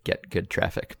mad and get good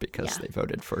traffic because they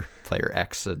voted for player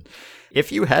X. And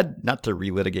if you had, not to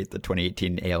relitigate the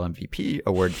 2018 AL MVP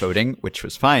award voting, which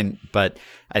was fine, fine. But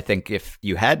I think if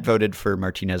you had voted for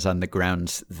Martinez on the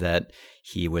grounds that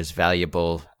he was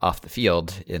valuable off the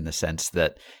field, in the sense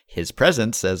that his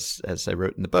presence, as I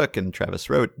wrote in the book and Travis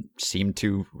wrote, seemed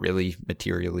to really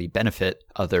materially benefit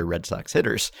other Red Sox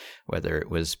hitters, whether it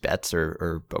was Betts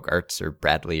or Bogarts or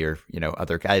Bradley or,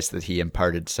 other guys that he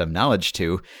imparted some knowledge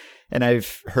to. And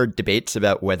I've heard debates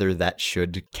about whether that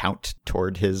should count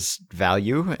toward his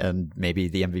value, and maybe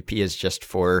the MVP is just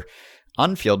for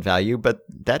on-field value, but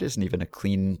that isn't even a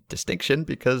clean distinction,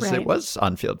 because it was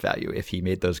on-field value. If he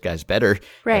made those guys better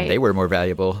and they were more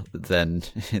valuable, then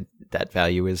that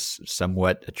value is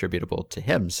somewhat attributable to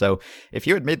him. So if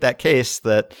you had made that case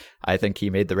that I think he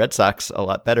made the Red Sox a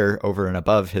lot better over and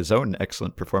above his own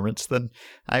excellent performance, then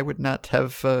I would not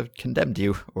have condemned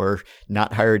you or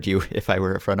not hired you if I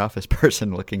were a front office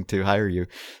person looking to hire you.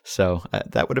 So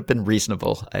that would have been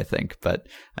reasonable, I think, but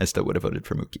I still would have voted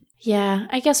for Mookie. Yeah,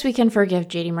 I guess we can forgive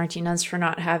JD Martinez for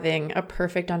not having a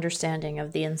perfect understanding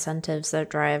of the incentives that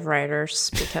drive writers,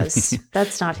 because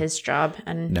that's not his job.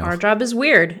 And our job is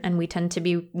weird, and we tend to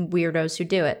be weirdos who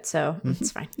do it. So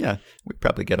it's fine. Yeah, we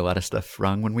probably get a lot of stuff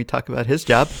wrong when we talk about his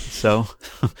job. So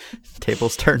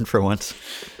tables turn for once.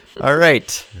 All right.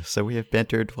 So we have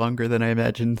bantered longer than I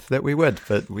imagined that we would,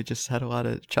 but we just had a lot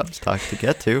of Chubbs talk to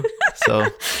get to. So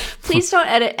please don't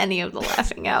edit any of the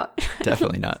laughing out.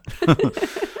 Definitely not.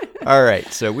 All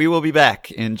right, so we will be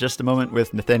back in just a moment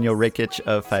with Nathaniel Rakich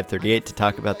of 538 to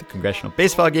talk about the Congressional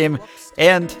Baseball Game,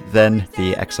 and then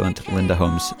the excellent Linda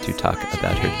Holmes to talk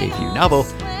about her debut novel,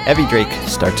 Evie Drake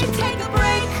Starts Over. You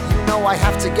know I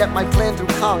have to get my plan through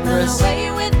Congress.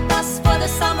 Away with us for the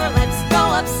summer, let's go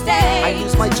upstate. I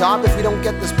lose my job if we don't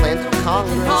get this plan through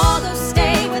Congress. Although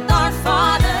stay with our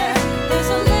father, there's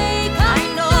a lake I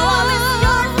know is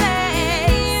your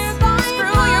face.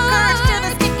 Screw your courage to the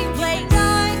sticking place.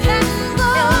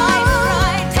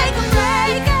 Take a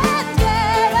break and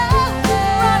get away.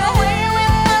 Run away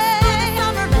with us for the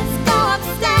summer, let's go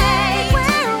upstate,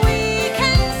 where we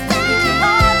can stay.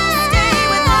 Although stay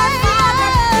with our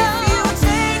father, if you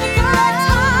take your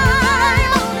time.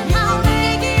 How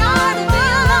big you are to be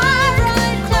alive.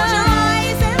 Close your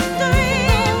eyes and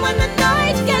dream. When the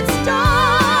night gets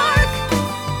dark,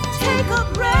 take a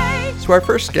break. So our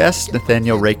first guest,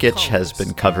 Nathaniel Rakich, has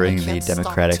been covering the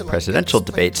Democratic presidential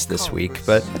debates this week,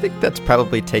 but I think that's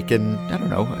probably taken, I don't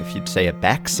know if you'd say a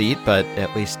back seat, but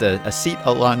at least a seat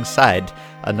alongside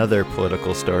another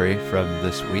political story from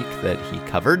this week that he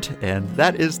covered, and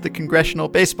that is the Congressional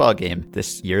Baseball Game.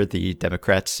 This year, the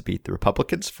Democrats beat the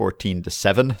Republicans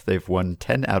 14-7. They've won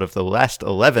 10 out of the last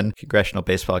 11 Congressional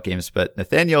Baseball Games, but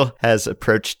Nathaniel has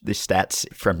approached the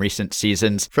stats from recent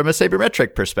seasons from a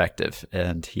sabermetric perspective,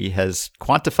 and he has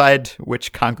quantified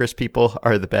which Congress people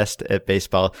are the best at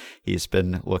baseball. He's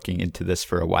been looking into this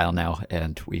for a while now,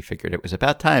 and we figured it was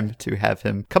about time to have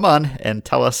him come on and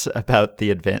tell us about the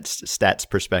advanced stats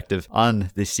perspective on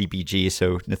the CBG.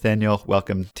 So Nathaniel,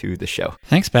 welcome to the show.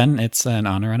 Thanks, Ben. It's an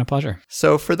honor and a pleasure.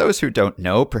 So for those who don't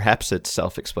know, perhaps it's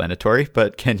self-explanatory,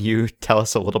 but can you tell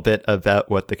us a little bit about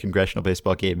what the Congressional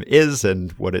Baseball Game is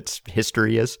and what its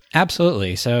history is?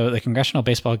 Absolutely. So the Congressional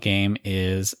Baseball Game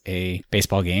is a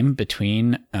baseball game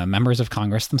between members of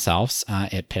Congress themselves.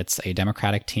 It pits a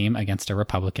Democratic team against a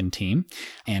Republican team,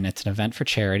 and it's an event for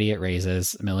charity. It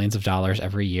raises millions of dollars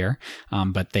every year,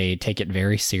 but they take it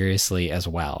very seriously as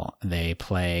well. They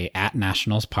play at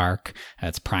Nationals Park.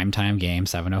 It's primetime game,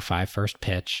 7:05 first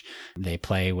pitch. They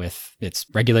play with, it's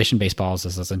regulation baseballs.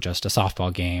 This isn't just a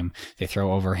softball game. They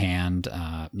throw overhand.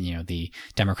 The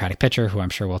Democratic pitcher, who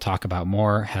I'm sure we'll talk about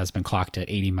more, has been clocked at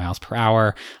 80 miles per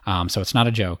hour. So it's not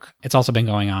a joke. It's also been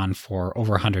going on for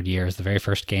over 100 years. The very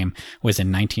first game was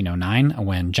in 1909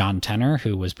 when John Tenner,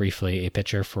 who was briefly a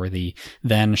pitcher for the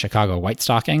then Chicago White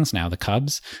Stockings, now the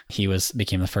Cubs,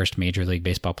 became the first Major League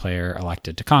Baseball player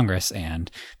elected to Congress,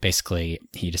 and basically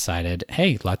he decided,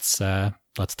 hey, let's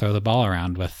throw the ball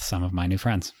around with some of my new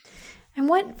friends. And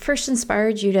what first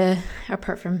inspired you to,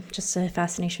 apart from just a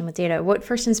fascination with data, what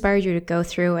first inspired you to go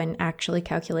through and actually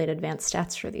calculate advanced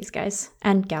stats for these guys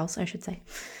and gals, I should say?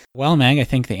 Well, Meg, I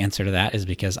think the answer to that is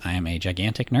because I am a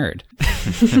gigantic nerd.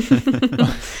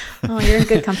 Oh, you're in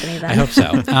good company then. I hope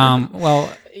so.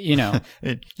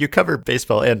 You cover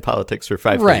baseball and politics for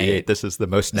 538. Right. This is the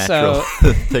most natural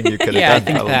thing you could have done. Yeah, I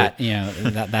think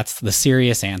probably. that's the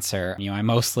serious answer. I'm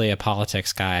mostly a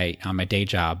politics guy on my day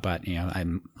job, but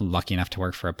I'm lucky enough to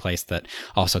work for a place that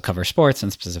also covers sports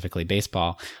and specifically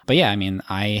baseball. But yeah,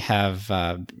 I have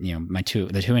the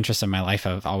two interests in my life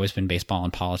have always been baseball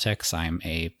and politics. I'm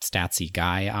a statsy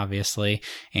guy, obviously,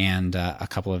 and a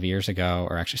couple of years ago,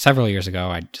 or actually several years ago,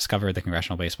 I discovered the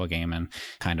Congressional Baseball Game, and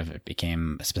kind of it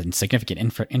became a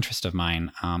significant interest of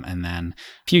mine. And then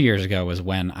a few years ago was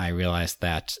when I realized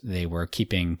that they were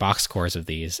keeping box scores of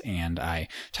these, and I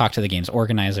talked to the game's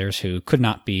organizers, who could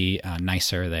not be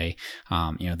nicer. They,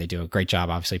 they do a great job,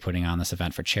 obviously, putting on this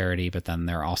event for charity, but then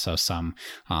there are also some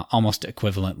almost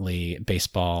equivalently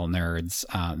baseball nerds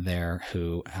there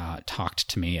who talked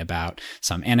to me about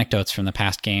some anecdotes from the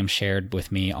past game, shared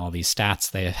with me all these stats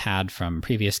they have had from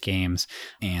previous games,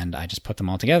 and I just put them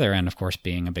all together. And of course,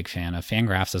 being a big fan of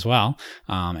Fangraphs as well,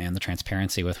 and the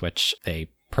transparency with which they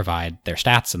provide their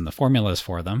stats and the formulas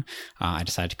for them, I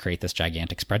decided to create this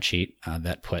gigantic spreadsheet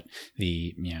that put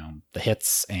the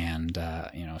hits and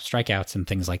strikeouts and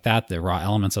things like that, the raw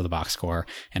elements of the box score,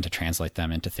 and to translate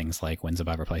them into things like wins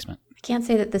above replacement. I can't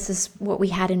say that this is what we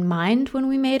had in mind when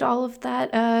we made all of that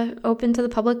open to the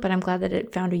public, but I'm glad that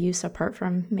it found a use apart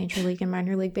from Major League and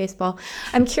Minor League Baseball.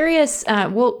 I'm curious.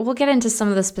 We'll get into some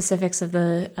of the specifics of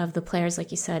the players,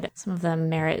 like you said. Some of them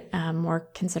merit more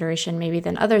consideration maybe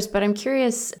than others, but I'm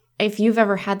curious if you've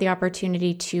ever had the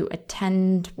opportunity to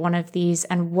attend one of these,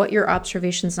 and what your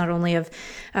observations not only of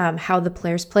how the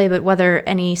players play, but whether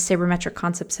any sabermetric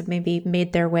concepts have maybe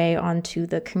made their way onto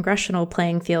the congressional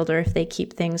playing field, or if they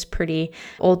keep things pretty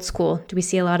old school. Do we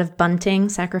see a lot of bunting,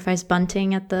 sacrifice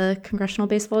bunting at the congressional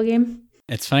baseball game?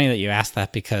 It's funny that you asked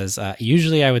that, because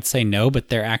usually I would say no, but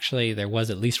there was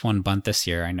at least one bunt this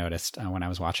year. I noticed when I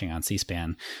was watching on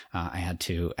C-SPAN, I had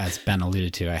to, as Ben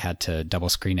alluded to, I had to double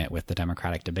screen it with the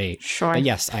Democratic debate. Sure. But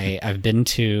yes, I've been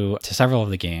to several of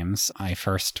the games. When I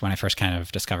first kind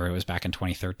of discovered it was back in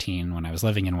 2013 when I was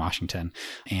living in Washington,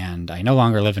 and I no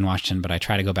longer live in Washington, but I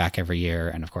try to go back every year.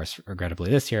 And of course,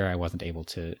 regrettably this year, I wasn't able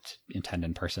to attend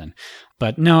in person.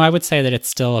 But no, I would say that it's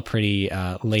still a pretty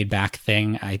laid back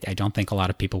thing. I don't think a lot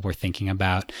of people were thinking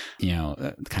about,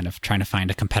 kind of trying to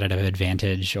find a competitive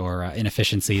advantage or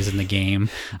inefficiencies in the game,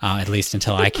 at least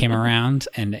until I came around.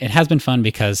 And it has been fun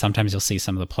because sometimes you'll see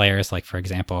some of the players, like, for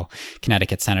example,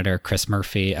 Connecticut Senator Chris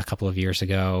Murphy a couple of years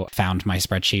ago found my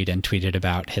spreadsheet and tweeted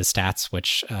about his stats,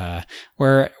 which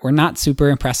were not super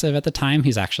impressive at the time.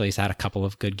 He's had a couple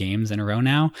of good games in a row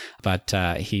now, but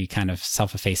he kind of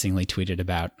self-effacingly tweeted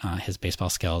about his baseball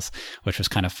skills, which was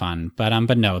kind of fun. But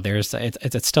no,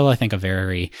 it's still, I think, a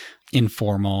very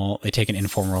informal. They take an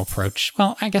informal approach.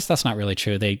 Well, I guess that's not really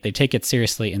true. They take it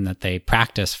seriously in that they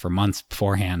practice for months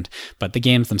beforehand, but the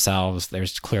games themselves,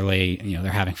 there's clearly,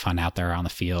 they're having fun out there on the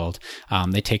field.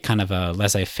 They take kind of a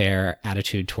laissez-faire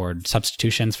attitude toward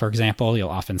substitutions, for example. You'll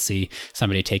often see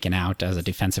somebody taken out as a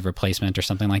defensive replacement or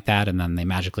something like that, and then they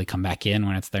magically come back in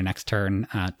when it's their next turn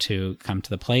to come to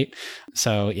the plate.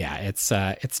 So yeah,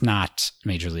 it's not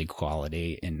Major League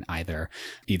quality in either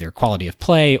quality of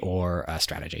play or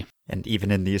strategy. And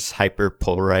even in these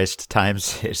hyper-polarized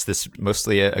times, is this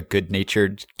mostly a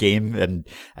good-natured game? And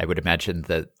I would imagine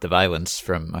that the violence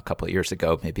from a couple of years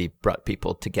ago maybe brought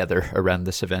people together around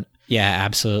this event. Yeah,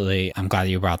 absolutely. I'm glad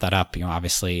you brought that up.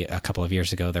 Obviously, a couple of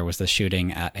years ago, there was the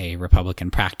shooting at a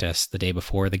Republican practice the day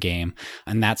before the game.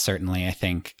 And that certainly, I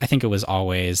think it was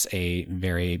always a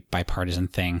very bipartisan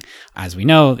thing. As we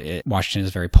know, Washington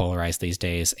is very polarized these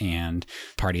days, and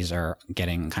parties are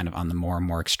getting kind of on the more and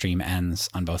more extreme ends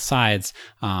on both sides.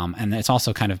 And it's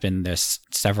also kind of been this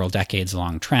several decades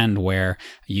long trend where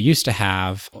you used to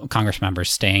have Congress members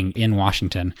staying in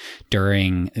Washington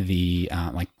during the,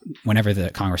 whenever the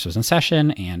Congress was in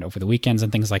session and over the weekends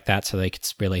and things like that. So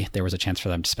there was a chance for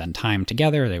them to spend time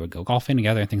together. They would go golfing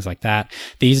together and things like that.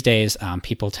 These days,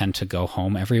 people tend to go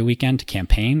home every weekend to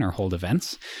campaign or hold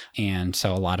events. And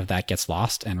so a lot of that gets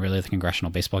lost. And really the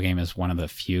Congressional Baseball Game is one of the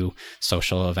few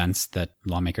social events that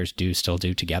lawmakers still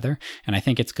do together. And I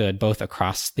think it's good both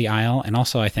across the aisle, and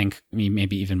also I think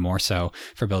maybe even more so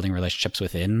for building relationships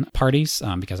within parties,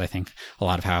 because I think a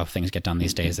lot of how things get done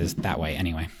these days is that way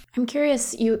anyway. I'm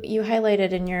curious, you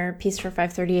highlighted in your piece for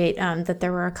 538 that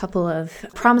there were a couple of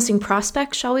promising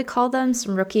prospects, shall we call them,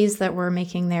 some rookies that were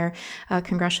making their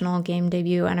congressional game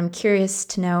debut. And I'm curious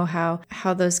to know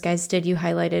how those guys did. You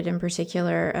highlighted in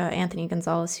particular Anthony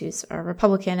Gonzalez, who's a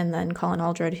Republican, and then Colin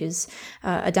Aldred, who's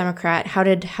a Democrat. How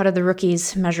did the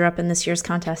rookies measure up in this year's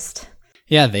contest?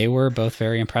 Yeah, they were both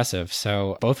very impressive.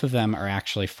 So both of them are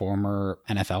actually former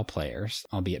NFL players,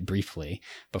 albeit briefly,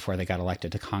 before they got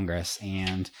elected to Congress.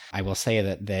 And I will say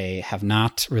that they have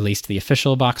not released the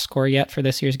official box score yet for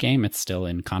this year's game. It's still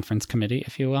in conference committee,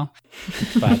 if you will.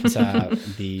 But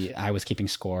I was keeping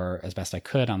score as best I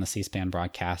could on the C-SPAN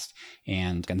broadcast.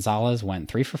 And Gonzalez went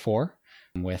 3 for 4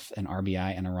 with an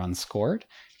RBI and a run scored.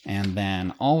 And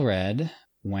then Allred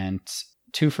went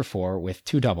 2 for 4 with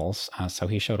 2 doubles. So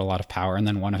he showed a lot of power. And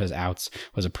then one of his outs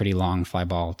was a pretty long fly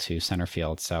ball to center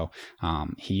field. So I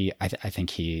think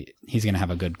he's going to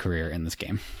have a good career in this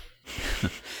game.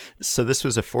 So this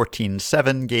was a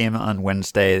 14-7 game on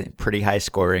Wednesday, pretty high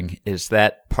scoring. Is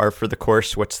that par for the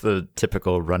course? What's the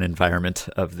typical run environment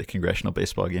of the Congressional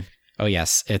Baseball game? Oh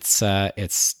yes, it's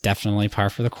definitely par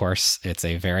for the course. It's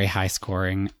a very high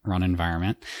scoring run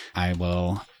environment.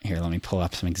 Let me pull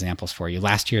up some examples for you.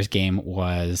 Last year's game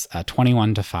was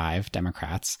 21-5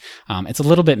 Democrats. It's a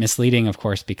little bit misleading, of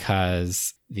course,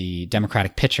 because the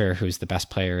Democratic pitcher, who's the best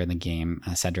player in the game,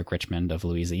 Cedric Richmond of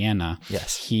Louisiana.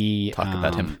 Yes. Talk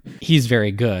about him. He's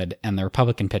very good, and the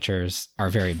Republican pitchers are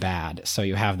very bad. So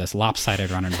you have this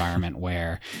lopsided run environment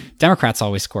where Democrats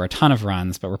always score a ton of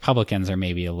runs, but Republicans are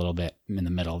maybe a little bit in the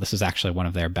middle. This is actually one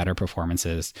of their better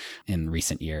performances in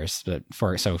recent years. But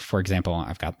for example,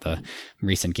 I've got the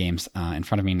recent games in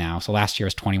front of me now. So last year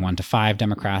was 21-5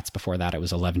 Democrats. Before that, it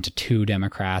was 11-2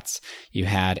 Democrats. You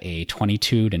had a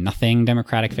 22-0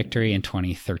 Democratic victory in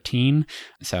 2013.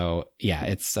 So yeah,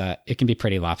 it can be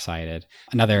pretty lopsided.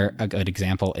 A good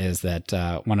example is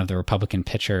that one of the Republican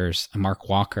pitchers, Mark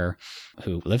Walker,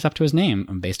 who lives up to his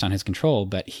name based on his control,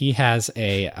 but he has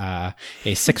a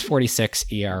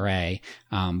 6.46 ERA.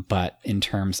 But in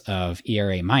terms of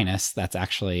ERA minus, that's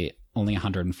actually only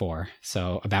 104,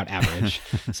 so about average.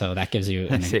 So that gives you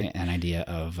an idea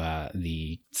of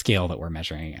the scale that we're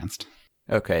measuring against.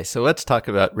 Okay, so let's talk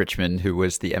about Richmond, who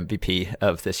was the MVP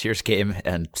of this year's game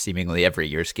and seemingly every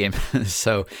year's game.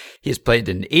 So he's played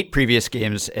in 8 previous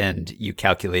games, and you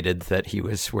calculated that he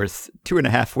was worth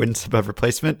 2.5 wins above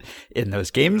replacement in those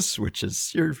games, which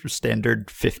is your standard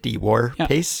 50 WAR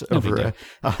pace over a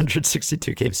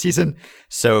 162-game season.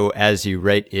 So as you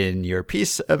write in your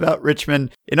piece about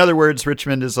Richmond, in other words,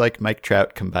 Richmond is like Mike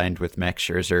Trout combined with Max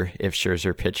Scherzer if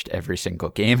Scherzer pitched every single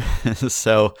game.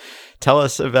 So tell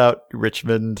us about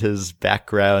Richmond, his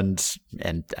background,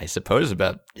 and I suppose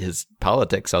about his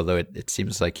politics, although it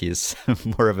seems like he's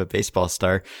more of a baseball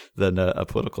star than a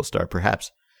political star,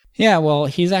 perhaps. Yeah, well,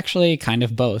 he's actually kind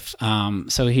of both.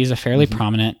 So he's a fairly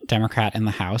prominent Democrat in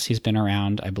the House. He's been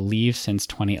around, I believe, since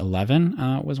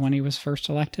 2011 was when he was first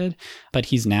elected. But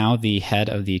he's now the head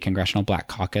of the Congressional Black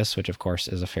Caucus, which, of course,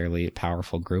 is a fairly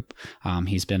powerful group.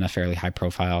 He's been a fairly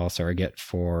high-profile surrogate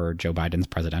for Joe Biden's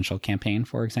presidential campaign,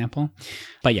 for example.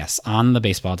 But yes, on the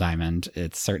baseball diamond,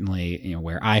 it's certainly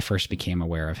where I first became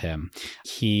aware of him.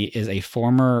 He is a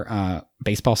former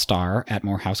baseball star at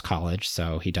Morehouse College,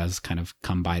 so he does kind of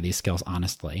come by these skills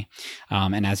honestly.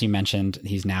 And as you mentioned,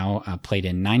 he's now played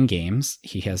in 9 games.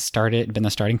 He has been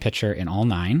the starting pitcher in all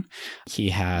 9.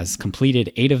 He has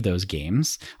completed 8 of those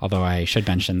games, although I should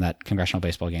mention that congressional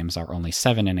baseball games are only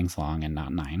 7 innings long and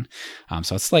not 9.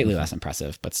 So it's slightly less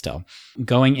impressive, but still.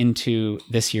 Going into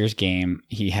this year's game,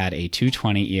 he had a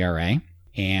 2.20 ERA,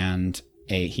 and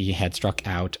he had struck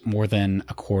out more than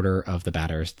a quarter of the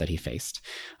batters that he faced.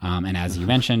 And as you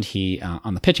mentioned, he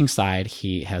on the pitching side,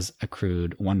 he has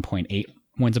accrued 1.8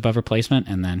 wins above replacement,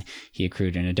 and then he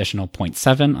accrued an additional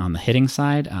 0.7 on the hitting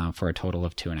side for a total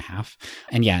of 2.5.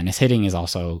 And his hitting is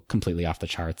also completely off the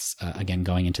charts. Again,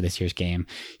 going into this year's game,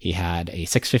 he had a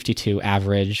 652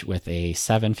 average with a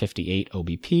 758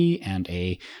 OBP and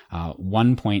a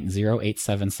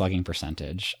 1.087 slugging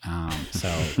percentage. So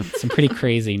some pretty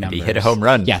crazy numbers. He hit a home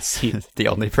run. Yes. The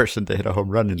only person to hit a home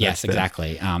run in Yes, that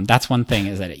exactly. That's one thing,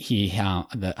 is that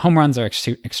the home runs are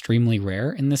extremely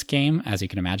rare in this game, as you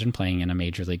can imagine, playing in a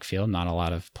major league field. Not a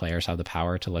lot of players have the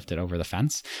power to lift it over the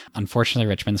fence. Unfortunately,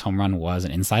 Richmond's home run was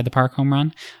an inside the park home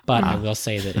run, but I will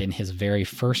say that in his very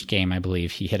first game, I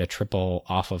believe he hit a triple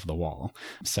off of the wall.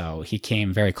 So he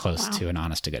came very close to an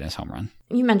honest to goodness home run.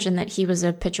 You mentioned that he was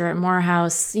a pitcher at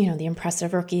Morehouse. The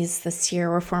impressive rookies this year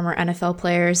were former NFL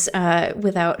players,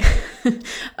 without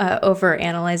over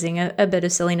analyzing a bit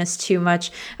of silliness too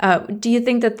much. Do you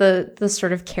think that the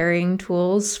sort of carrying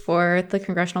tools for the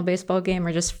congressional baseball game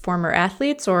are just former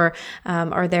athletes, or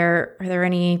are there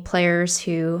any players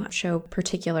who show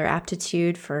particular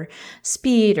aptitude for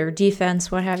speed or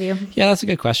defense, what have you? Yeah, that's a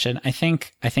good question. I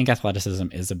think athleticism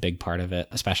is a big part of it,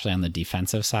 especially on the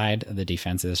defensive side. The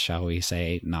defense is, shall we say,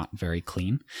 not very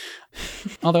clean.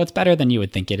 Although it's better than you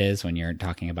would think it is when you're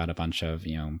talking about a bunch of,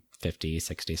 50,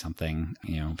 60 something,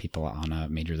 people on a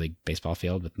major league baseball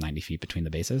field with 90 feet between the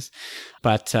bases.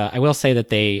 But I will say that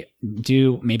they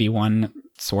do, maybe one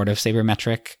sort of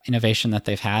sabermetric innovation that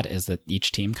they've had is that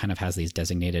each team kind of has these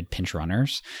designated pinch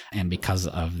runners. And because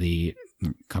of the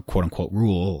quote unquote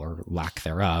rule or lack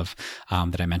thereof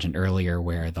that I mentioned earlier,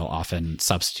 where they'll often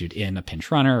substitute in a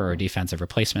pinch runner or a defensive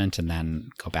replacement and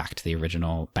then go back to the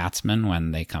original batsman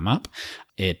when they come up.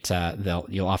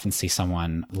 you'll often see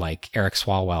someone like Eric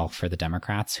Swalwell for the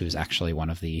Democrats, who's actually one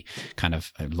of the kind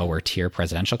of lower tier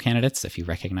presidential candidates, if you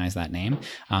recognize that name.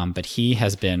 But he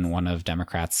has been one of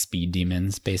Democrats' speed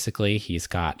demons, basically. He's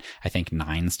got, I think,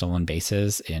 9 stolen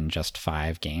bases in just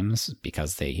 5 games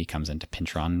because he comes into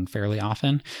pinch run fairly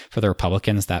often. For the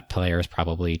Republicans, that player is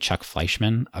probably Chuck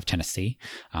Fleischman of Tennessee.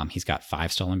 He's got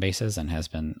 5 stolen bases and has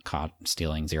been caught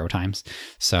stealing 0 times.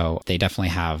 So they definitely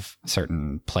have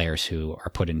certain players who are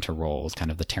put into roles,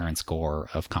 kind of the Terrence Gore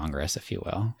of Congress, if you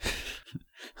will.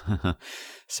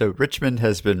 So Richmond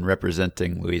has been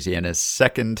representing Louisiana's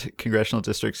 2nd congressional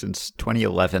district since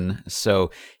 2011. So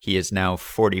he is now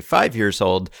 45 years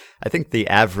old. I think the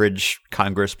average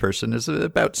congressperson is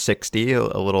about 60,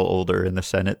 a little older in the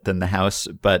Senate than the House,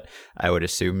 but I would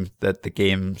assume that the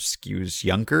game skews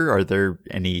younger. Are there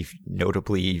any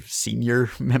notably senior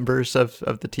members of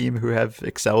the team who have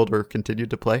excelled or continued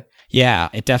to play? Yeah,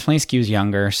 it definitely skews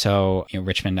younger. So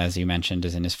Richmond, as you mentioned,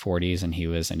 is in his 40s and he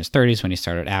was in his 30s when he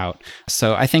started out.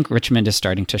 So I think Richmond is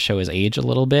starting to show his age a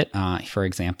little bit. For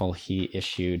example, he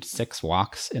issued 6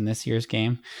 walks in this year's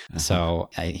game. So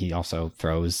he also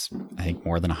throws, I think,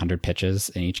 more than 100 pitches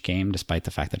in each game, despite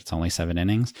the fact that it's only 7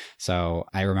 innings. So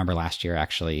I remember last year,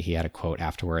 actually, he had a quote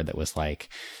afterward that was like,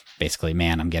 basically,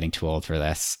 man, I'm getting too old for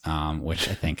this, which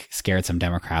I think scared some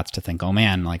Democrats to think, oh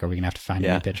man, like, are we going to have to find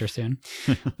a new pitcher soon?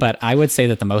 But I would say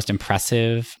that the most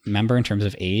impressive member in terms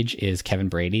of age is Kevin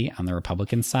Brady on the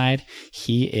Republican side.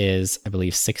 He is, I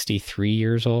believe, 63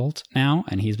 years old now,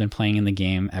 and he's been playing in the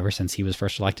game ever since he was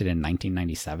first elected in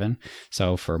 1997,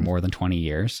 so for more than 20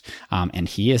 years. And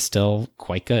he is still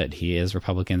quite good. He is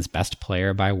Republicans' best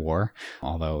player by WAR,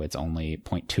 although it's only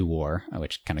 0.2 WAR,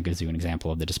 which kind of gives you an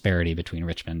example of the disparity between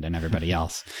Richmond and everybody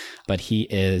else. But he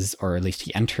is, or at least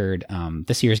he entered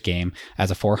this year's game as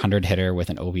a 400 hitter with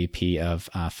an OBP of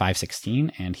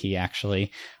 516, and he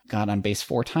actually got on base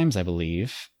 4 times, I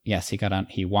believe. Yes,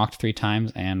 he walked 3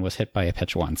 times and was hit by a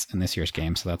pitch once in this year's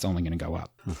game, so that's only going to go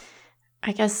up.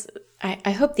 I guess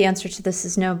I hope the answer to this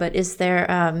is no, but is there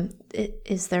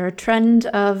a trend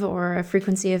of or a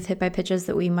frequency of hit by pitches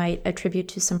that we might attribute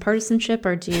to some partisanship,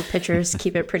 or do pitchers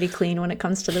keep it pretty clean when it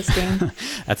comes to this game?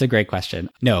 That's a great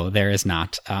question. No, there is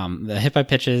not. The hit by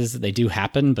pitches, they do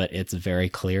happen, but it's very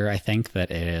clear, I think, that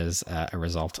it is a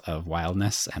result of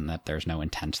wildness and that there's no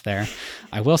intent there.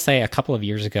 I will say a couple of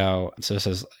years ago, so this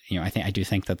is, I do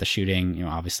think that the shooting,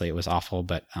 obviously it was awful,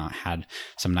 but had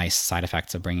some nice side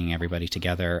effects of bringing everybody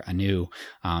together anew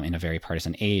in a very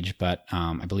partisan age. But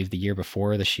I believe the year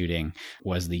before the shooting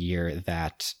was the year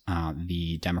that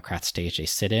the Democrats staged a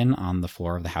sit-in on the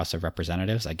floor of the House of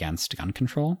Representatives against gun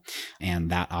control. And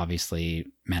that obviously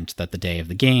meant that the day of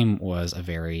the game was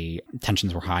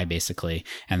tensions were high, basically.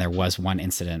 And there was one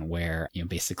incident where,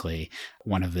 basically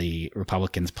one of the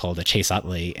Republicans pulled a Chase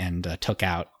Utley and took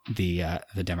out the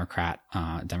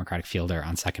Democratic fielder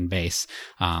on second base.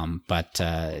 But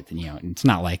it's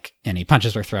not like any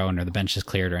punches were thrown or the bench is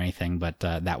cleared or anything, but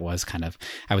that was kind of,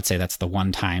 I would say that's the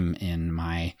one time in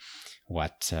my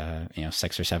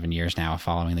 6 or 7 years now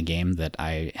following the game that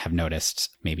I have noticed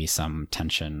maybe some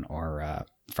tension or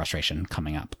frustration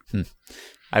coming up.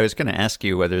 I was going to ask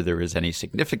you whether there was any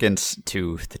significance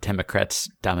to the Democrats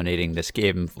dominating this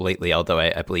game lately, although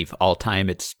I believe all time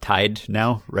it's tied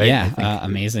now, right? Yeah,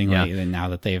 amazingly, now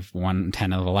that they've won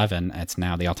 10 of 11, it's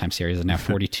now the all-time series is now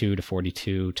 42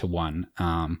 to 1.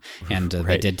 And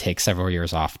they did take several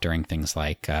years off during things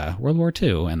like World War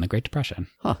II and the Great Depression.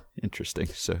 Huh, interesting.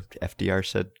 So FDR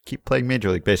said, keep playing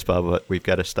Major League Baseball, but we've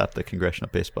got to stop the congressional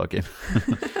baseball game.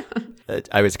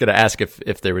 I was going to ask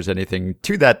if there was anything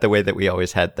to that, the way that we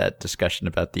always had that discussion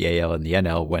about the AL and the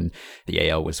NL when the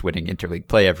AL was winning interleague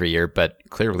play every year. But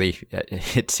clearly,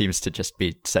 it seems to just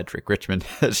be Cedric Richmond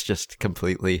has just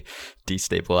completely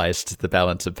destabilized the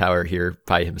balance of power here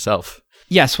by himself.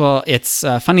 Yes, well, it's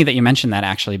funny that you mentioned that,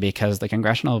 actually, because the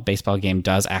congressional baseball game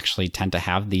does actually tend to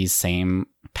have these same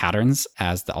patterns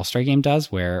as the All-Star game does,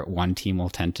 where one team will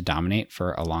tend to dominate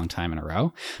for a long time in a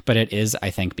row. But it is, I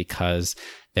think, because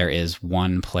there is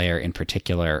one player in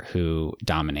particular who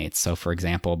dominates. So, for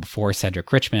example, before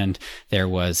Cedric Richmond, there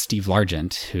was Steve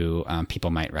Largent, who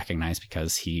people might recognize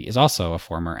because he is also a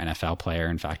former NFL player,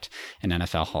 in fact, an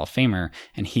NFL Hall of Famer.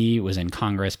 And he was in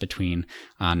Congress between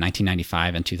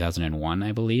 1995 and 2001,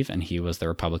 I believe, and he was the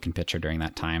Republican pitcher during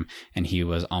that time. And he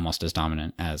was almost as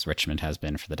dominant as Richmond has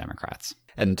been for the Democrats.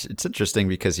 And it's interesting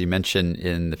because you mentioned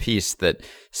in the piece that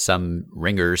some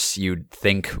ringers you'd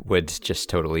think would just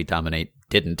totally dominate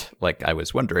didn't. Like, I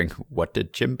was wondering, what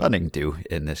did Jim Bunning do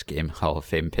in this game? Hall of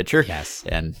Fame pitcher. Yes.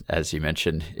 And as you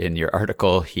mentioned in your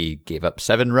article, he gave up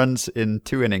 7 runs in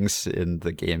 2 innings in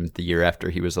the game the year after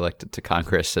he was elected to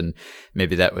Congress. And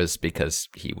maybe that was because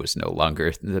he was no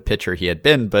longer the pitcher he had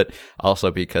been, but also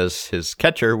because his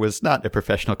catcher was not a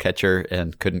professional catcher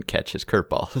and couldn't catch his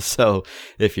curveball. So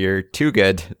if you're too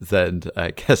good, then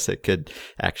I guess it could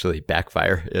actually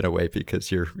backfire in a way,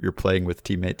 because you're playing with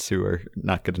teammates who are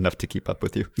not good enough to keep up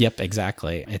with you. Yep,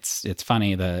 exactly. It's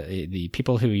funny, the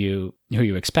people who you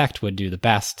expect would do the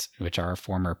best, which are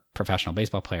former professional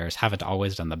baseball players, haven't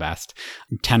always done the best.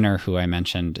 Tenner, who I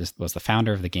mentioned, was the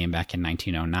founder of the game back in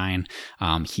 1909.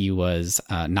 He was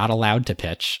not allowed to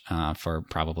pitch for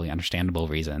probably understandable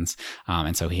reasons,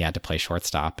 and so he had to play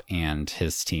shortstop, and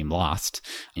his team lost,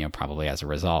 probably as a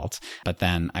result. But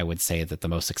then I would say that the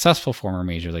most successful former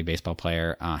Major League Baseball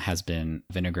player has been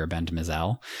Vinegar Ben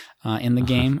Mizell in the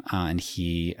game, and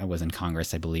he was in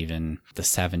Congress, I believe, in the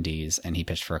 70s, and he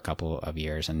pitched for a couple of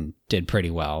years and did pretty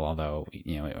well, although,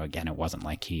 again, it wasn't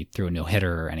like he threw a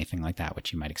no-hitter or anything like that,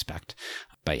 which you might expect.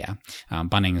 But yeah,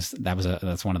 Bunnings,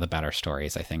 that's one of the better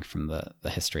stories, I think, from the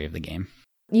history of the game.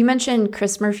 You mentioned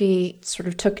Chris Murphy sort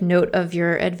of took note of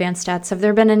your advanced stats. Have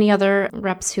there been any other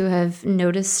reps who have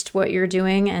noticed what you're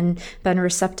doing and been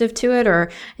receptive to it?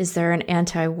 Or is there an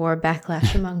anti-war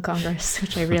backlash among Congress,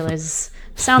 which I realize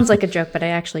sounds like a joke, but I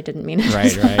actually didn't mean it.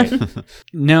 Right.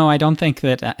 No, I don't think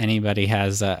that anybody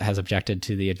has objected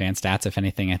to the advanced stats. If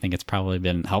anything, I think it's probably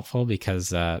been helpful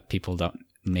because people don't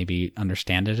maybe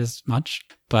understand it as much.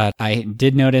 But I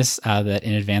did notice that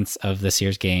in advance of this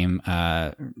year's game,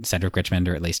 Cedric Richmond,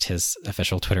 or at least his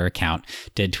official Twitter account,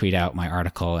 did tweet out my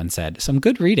article and said, "Some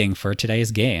good reading for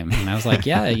today's game." And I was like,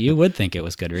 yeah, you would think it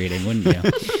was good reading, wouldn't you?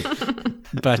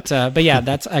 But yeah,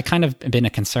 that's kind of been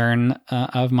a concern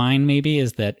of mine, maybe,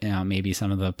 is that maybe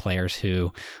some of the players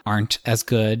who aren't as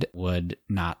good would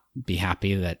not be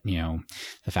happy that,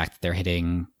 the fact that they're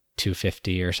hitting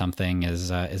 250 or something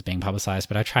is being publicized.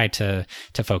 But I try to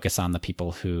focus on the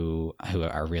people who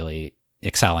are really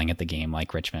excelling at the game,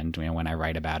 like Richmond, when I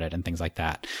write about it and things like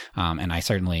that. And I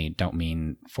certainly don't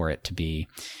mean for it to be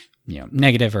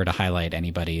negative or to highlight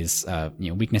anybody's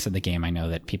weakness at the game. I know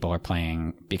that people are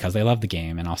playing because they love the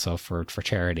game and also for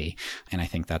charity, and I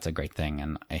think that's a great thing.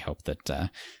 And I hope that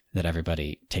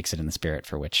everybody takes it in the spirit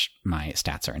for which my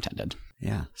stats are intended.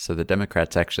 Yeah. So the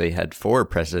Democrats actually had 4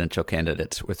 presidential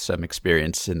candidates with some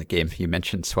experience in the game. You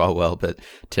mentioned Swalwell, but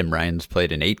Tim Ryan's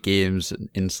played in 8 games, and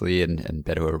Inslee and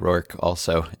Beto O'Rourke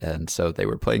also. And so they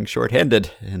were playing shorthanded,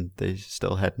 and they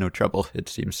still had no trouble. It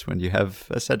seems when you have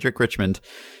a Cedric Richmond,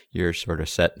 you're sort of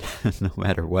set no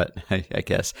matter what, I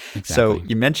guess. Exactly. So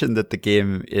you mentioned that the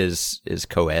game is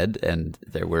co-ed, and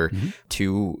there were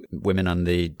 2 women on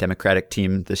the Democratic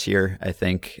team this year, I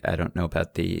think. I don't know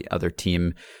about the other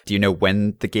team. Do you know when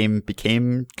the game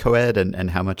became co-ed, and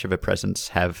how much of a presence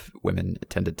have women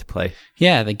tended to play?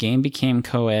 Yeah, the game became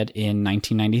co-ed in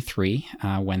 1993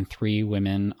 when 3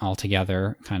 women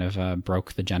altogether kind of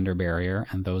broke the gender barrier,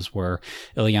 and those were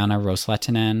Ileana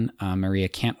Ros-Lehtinen, Maria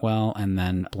Cantwell, and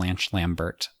then Blanche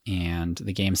Lambert. And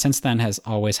the game since then has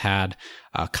always had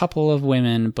a couple of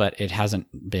women, but it hasn't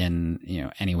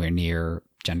been anywhere near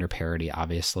gender parity,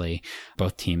 obviously.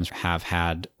 Both teams have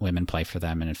had women play for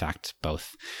them. And in fact,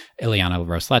 both Ileana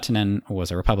Ros-Lehtinen was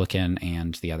a Republican,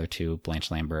 and the other 2, Blanche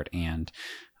Lambert and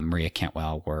Maria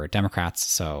Cantwell, were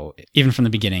Democrats. So even from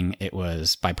the beginning, it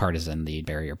was bipartisan, the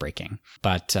barrier breaking.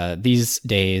 But these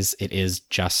days, it is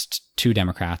just 2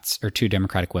 Democrats, or 2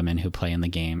 Democratic women, who play in the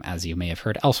game, as you may have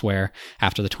heard elsewhere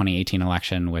after the 2018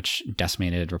 election, which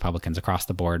decimated Republicans across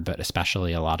the board, but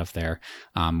especially a lot of their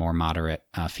more moderate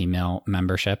female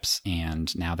memberships.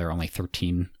 And now there are only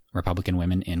 13 Republican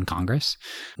women in Congress,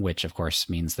 which of course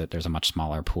means that there's a much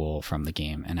smaller pool from the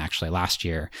game. And actually last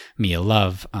year, Mia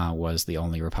Love was the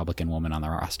only Republican woman on the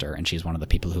roster, and she's one of the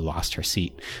people who lost her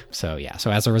seat. So yeah,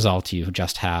 so as a result, you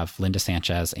just have Linda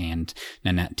Sanchez and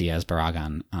Nanette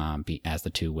Diaz-Barragan as the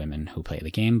 2 women who play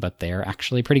the game, but they're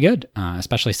actually pretty good,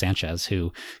 especially Sanchez,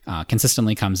 who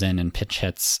consistently comes in and pitch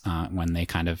hits when they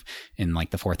kind of, in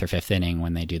like the 4th or 5th inning,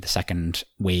 when they do the second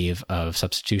wave of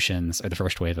substitutions, or the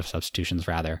first wave of substitutions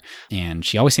rather. And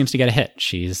she always seems to get a hit.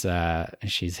 She's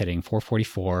hitting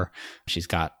 444. She's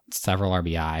got several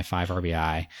RBI, 5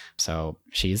 RBI. So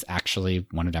she's actually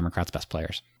one of Democrats' best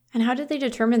players. And how did they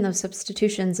determine those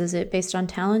substitutions? Is it based on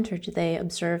talent, or do they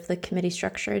observe the committee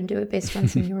structure and do it based on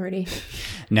seniority?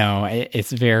 No,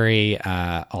 it's very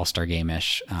All-Star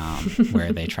Game-ish,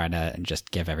 where they try to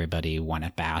just give everybody one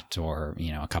at bat or,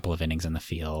 a couple of innings in the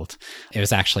field. It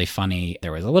was actually funny.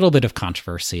 There was a little bit of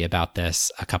controversy about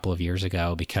this a couple of years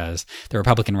ago because the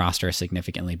Republican roster is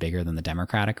significantly bigger than the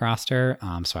Democratic roster.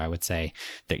 So I would say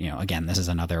that, again, this is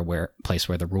another place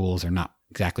where the rules are not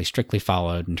exactly strictly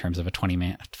followed in terms of a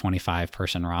 25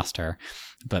 person roster.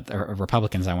 But the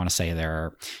Republicans, I want to say there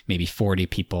are maybe 40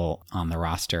 people on the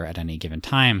roster at any given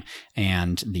time.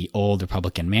 And the old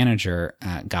Republican manager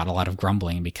got a lot of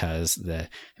grumbling because the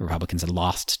Republicans had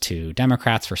lost to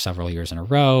Democrats for several years in a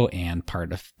row. And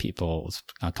part of people's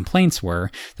complaints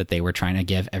were that they were trying to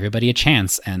give everybody a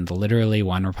chance. And literally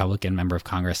one Republican member of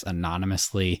Congress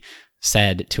anonymously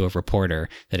said to a reporter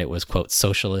that it was, quote,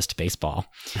 socialist baseball.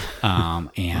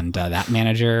 And that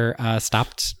manager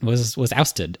was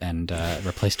ousted and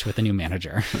replaced with a new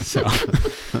manager. So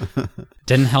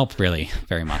didn't help really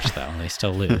very much, though. They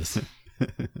still lose.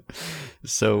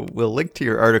 So we'll link to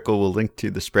your article. We'll link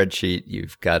to the spreadsheet.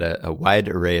 You've got a wide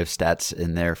array of stats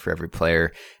in there for every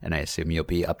player. And I assume you'll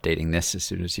be updating this as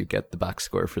soon as you get the box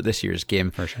score for this year's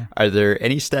game. For sure. Are there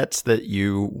any stats that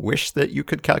you wish that you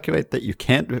could calculate that you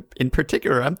can't? In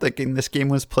particular, I'm thinking this game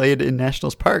was played in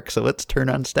Nationals Park. So let's turn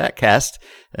on StatCast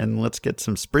and let's get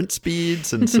some sprint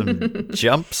speeds and some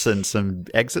jumps and some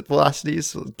exit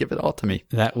velocities. Give it all to me.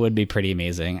 That would be pretty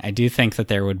amazing. I do think that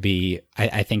there would be,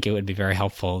 I think it would be very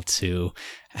helpful to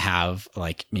have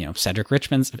Cedric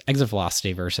Richmond's exit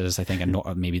velocity versus I think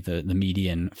maybe the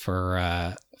median for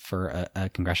a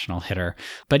congressional hitter.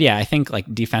 But yeah, I think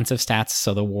defensive stats.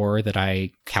 So the WAR that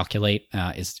I calculate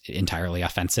is entirely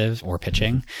offensive or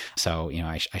pitching. So,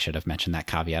 I should have mentioned that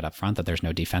caveat up front that there's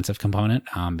no defensive component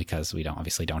because we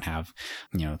obviously don't have,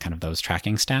 kind of those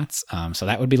tracking stats. So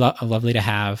that would be lovely to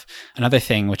have. Another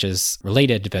thing which is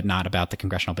related but not about the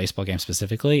congressional baseball game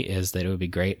specifically is that it would be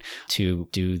great to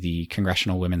do the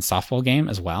congressional women's softball game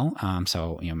as well.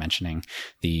 So, mentioning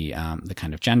the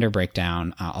kind of gender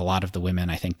breakdown, a lot of the women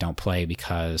I think don't play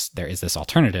because there is this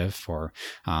alternative for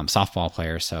softball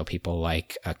players. So people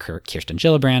like Kirsten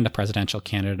Gillibrand, a presidential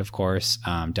candidate, of course,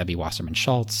 Debbie Wasserman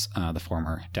Schultz, the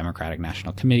former Democratic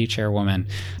National Committee chairwoman,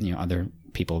 other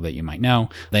people that you might know,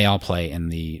 they all play in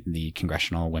the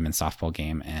congressional women's softball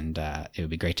game. And it would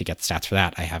be great to get the stats for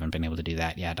that. I haven't been able to do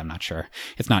that yet. I'm not sure.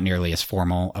 It's not nearly as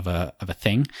formal of a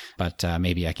thing, but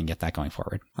maybe I can get that going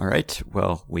forward. All right.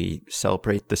 Well, we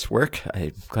celebrate this work.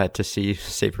 I'm glad to see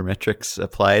sabermetrics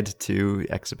applied to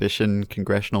exhibition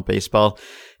congressional baseball.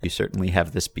 You certainly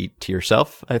have this beat to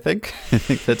yourself, I think. I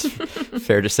think that's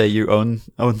fair to say you own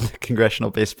the congressional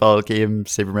baseball game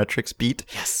sabermetrics beat.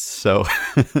 Yes. So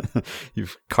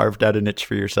you've carved out a niche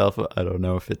for yourself. I don't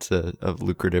know if it's a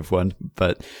lucrative one,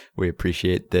 but we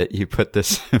appreciate that you put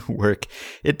this work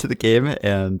into the game,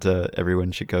 and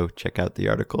everyone should go check out the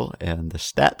article and the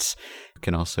stats. You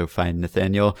can also find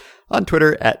Nathaniel on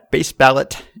Twitter at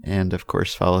BaseBallot, and of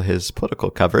course follow his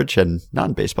political coverage and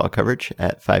non-baseball coverage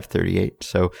at 538.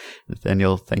 So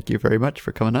Nathaniel, thank you very much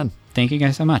for coming on. Thank you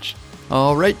guys so much.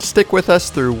 All right, stick with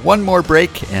us through one more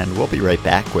break, and we'll be right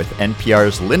back with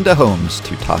NPR's Linda Holmes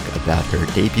to talk about her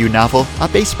debut novel, a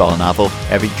baseball novel,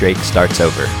 Evie Drake Starts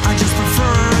Over. I just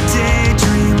prefer a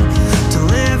daydream to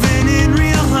living in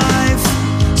real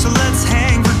life. So let's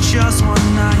hang for just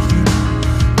one night.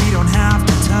 We don't have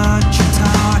to touch or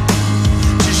talk.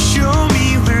 Just show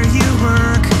me where you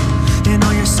work and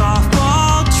all your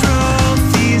softball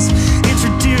trophies.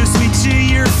 Introduce me to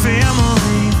your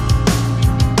family.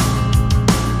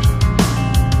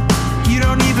 You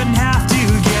don't even have to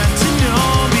get to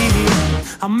know me.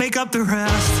 I'll make up the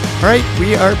rest. All right,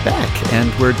 we are back,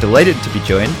 and we're delighted to be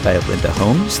joined by Linda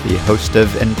Holmes, the host of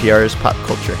NPR's Pop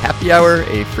Culture Happy Hour,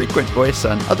 a frequent voice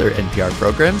on other NPR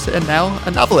programs, and now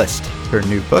a novelist. Her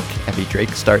new book, Evie Drake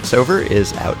Starts Over,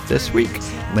 is out this week.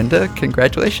 Linda,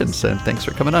 congratulations, and thanks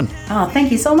for coming on. Oh,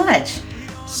 thank you so much.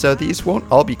 So these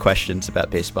won't all be questions about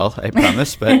baseball, I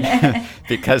promise, but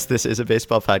because this is a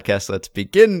baseball podcast, let's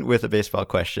begin with a baseball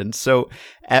question. So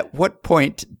at what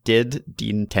point did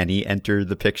Dean Tenney enter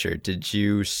the picture? Did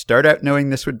you start out knowing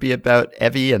this would be about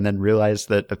Evie and then realize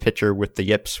that a pitcher with the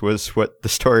yips was what the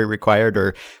story required,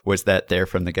 or was that there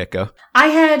from the get-go? I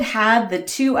had the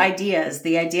two ideas,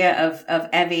 the idea of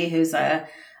Evie, who's a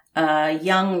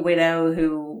young widow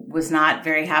who was not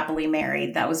very happily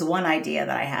married. That was one idea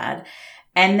that I had.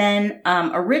 And then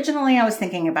originally I was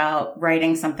thinking about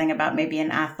writing something about maybe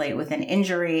an athlete with an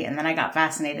injury, and then I got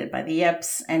fascinated by the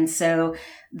yips. And so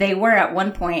they were at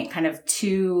one point kind of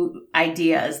two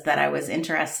ideas that I was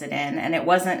interested in. And it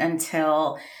wasn't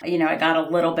until, I got a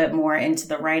little bit more into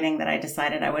the writing that I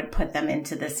decided I would put them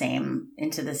into the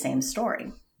same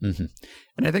story. Mm-hmm.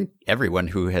 And I think everyone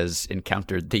who has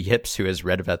encountered the Yips, who has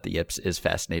read about the Yips, is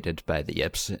fascinated by the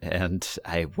Yips. And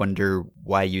I wonder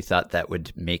why you thought that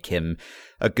would make him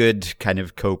a good kind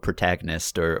of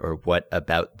co-protagonist, or what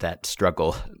about that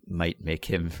struggle might make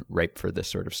him ripe for this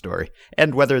sort of story.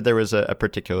 And whether there was a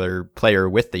particular player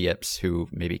with the Yips who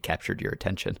maybe captured your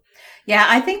attention. Yeah,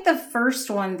 I think the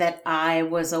first one that I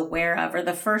was aware of, or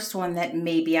the first one that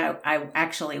maybe I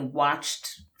actually watched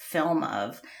film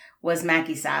of, was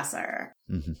Mackey Sasser.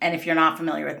 Mm-hmm. And if you're not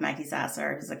familiar with Mackey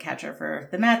Sasser, he's a catcher for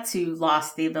the Mets who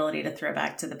lost the ability to throw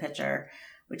back to the pitcher,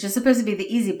 which is supposed to be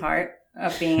the easy part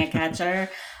of being a catcher.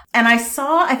 And I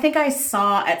think I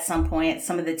saw at some point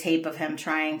some of the tape of him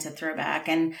trying to throw back.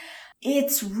 And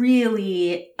it's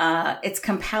really, it's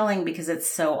compelling because it's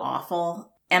so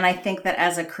awful. And I think that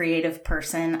as a creative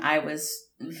person, I was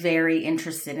very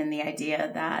interested in the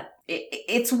idea that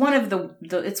it's one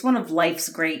of life's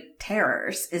great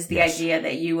terrors, is the idea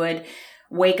that you would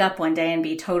wake up one day and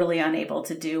be totally unable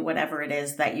to do whatever it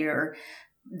is that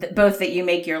both that you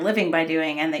make your living by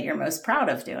doing and that you're most proud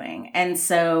of doing. And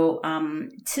so,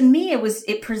 to me,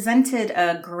 it presented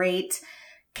a great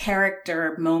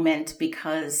character moment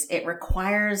because it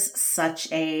requires such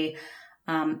a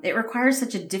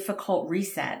difficult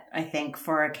reset, I think,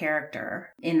 for a character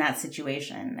in that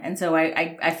situation. And so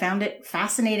I found it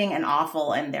fascinating and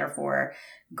awful, and therefore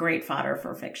great fodder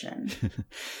for fiction.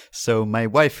 So my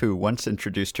wife, who once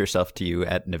introduced herself to you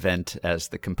at an event as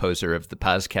the composer of the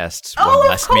Podcast's One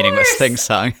Last Meaningless Thing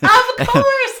song. Of course!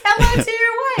 Hello to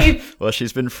your wife! Well,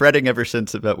 she's been fretting ever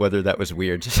since about whether that was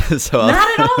weird. So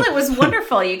Not at all. It was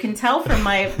wonderful. You can tell from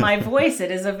my voice.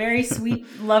 It is a very sweet,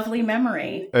 lovely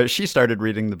memory. She started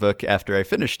reading the book after I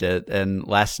finished it, and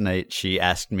last night she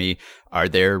asked me, are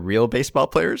there real baseball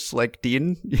players like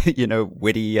Dean,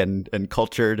 witty and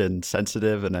cultured and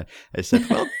sensitive? And I said,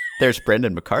 well, there's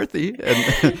Brendan McCarthy.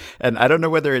 And I don't know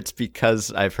whether it's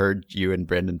because I've heard you and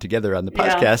Brendan together on the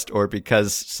podcast or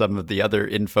because some of the other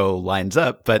info lines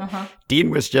up, but Dean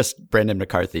was just Brendan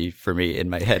McCarthy for me in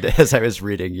my head as I was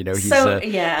reading. He's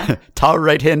a tall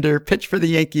right-hander, pitched for the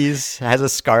Yankees, has a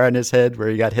scar on his head where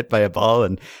he got hit by a ball.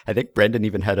 And I think Brendan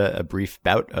even had a brief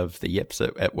bout of the yips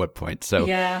at one point. So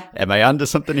am I onto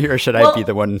something here, or should I be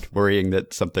the one worrying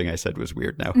that something I said was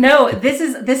weird now? No, this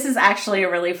is actually a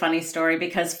really funny story,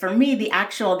 because for me, the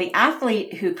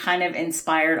athlete who kind of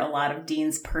inspired a lot of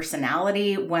Dean's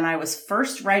personality when I was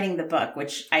first writing the book,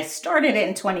 which I started it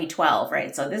in 2012,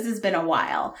 right? So this has been a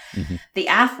while. Mm-hmm. The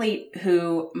athlete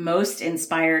who most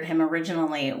inspired him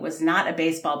originally was not a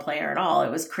baseball player at all.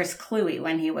 It was Chris Kluwe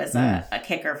when he was a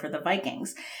kicker for the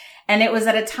Vikings. And it was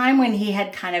at a time when he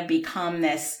had kind of become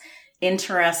this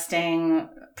interesting,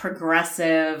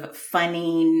 progressive,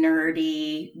 funny,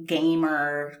 nerdy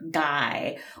gamer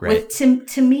guy with,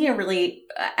 to me, a really,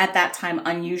 at that time,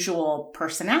 unusual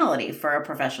personality for a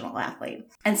professional athlete.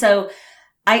 And so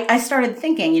I started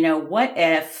thinking, what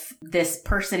if this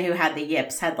person who had the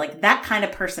yips had like that kind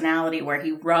of personality where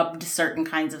he rubbed certain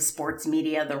kinds of sports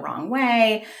media the wrong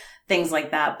way, things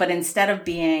like that. But instead of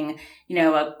being,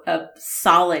 a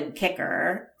solid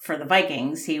kicker for the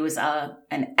Vikings, he was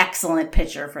an excellent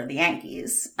pitcher for the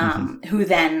Yankees, who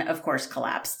then, of course,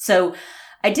 collapsed. So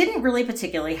I didn't really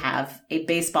particularly have a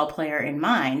baseball player in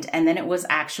mind. And then it was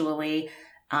actually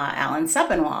Alan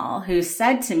Sepinwall, who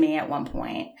said to me at one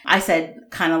point, I said,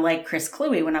 kind of like Chris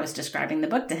Kluwe when I was describing the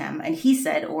book to him, and he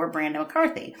said, or Brandon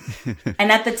McCarthy.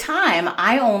 And at the time,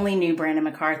 I only knew Brandon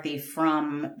McCarthy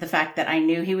from the fact that I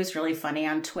knew he was really funny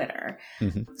on Twitter.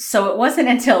 Mm-hmm. So it wasn't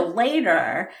until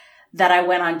later that I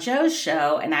went on Joe's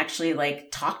show and actually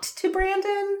talked to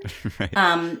Brandon,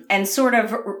 and sort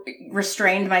of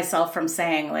restrained myself from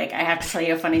saying I have to tell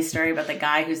you a funny story about the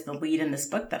guy who's the lead in this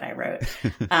book that I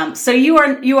wrote. So you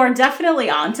are definitely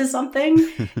onto something.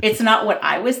 It's not what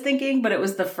I was thinking, but it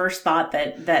was the first thought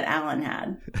that Alan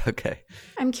had. Okay.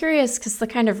 I'm curious because the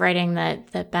kind of writing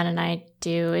that Ben and I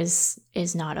do is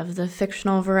not of the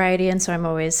fictional variety, and so I'm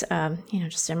always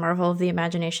just in marvel of the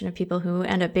imagination of people who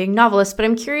end up being novelists. But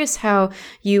I'm curious how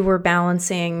you were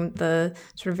balancing the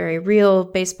sort of very real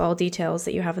baseball details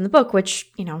that you have in the book,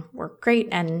 which were great,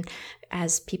 and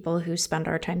as people who spend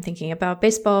our time thinking about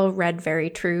baseball, read very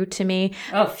true to me.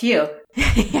 Oh, phew.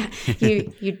 Yeah,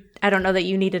 you I don't know that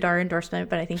you needed our endorsement,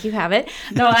 but I think you have it.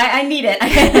 No, I need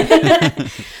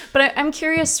it. But I'm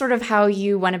curious sort of how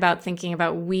you went about thinking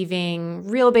about weaving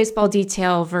real baseball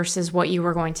detail versus what you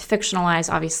were going to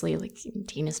fictionalize. Obviously, like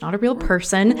Dean is not a real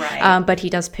person, Right. but he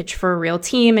does pitch for a real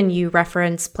team, and you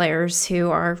reference players who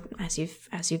are, as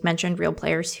you've mentioned, real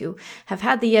players who have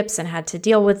had the yips and had to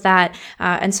deal with that.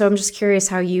 And so I'm just curious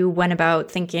how you went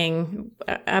about thinking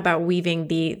about weaving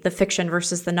the fiction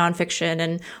versus the nonfiction,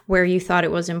 and where you thought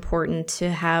it was important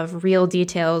to have real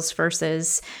details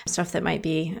versus stuff that might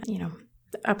be,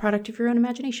 a product of your own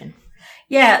imagination.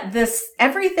 Yeah,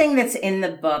 everything that's in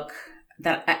the book,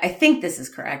 that I think this is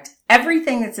correct.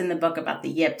 Everything that's in the book about the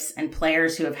yips and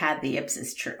players who have had the yips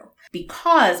is true.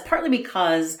 Partly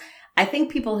because I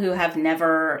think people who have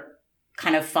never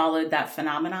kind of followed that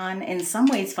phenomenon in some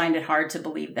ways find it hard to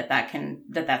believe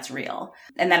that's real,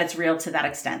 and that it's real to that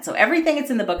extent. So everything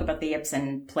that's in the book about the yips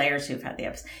and players who've had the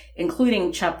yips,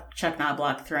 including Chuck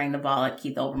Knobloch throwing the ball at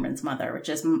Keith Olbermann's mother, which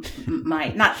is my,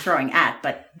 not throwing at,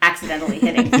 but accidentally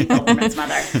hitting Keith Olbermann's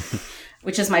mother,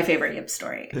 which is my favorite yip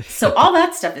story. So all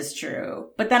that stuff is true.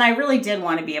 But then I really did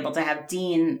want to be able to have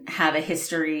Dean have a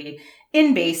history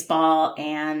in baseball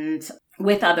and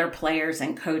with other players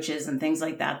and coaches and things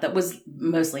like that was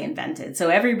mostly invented. So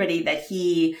everybody that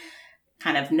he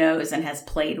kind of knows and has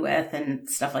played with and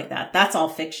stuff like that, that's all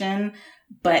fiction,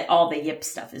 but all the yip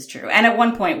stuff is true. And at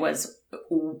one point was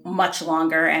much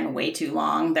longer and way too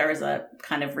long. There was a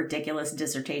kind of ridiculous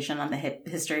dissertation on the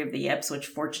history of the yips, which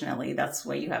fortunately that's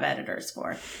what you have editors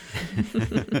for.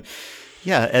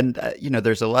 Yeah, and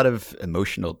there's a lot of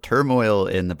emotional turmoil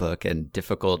in the book and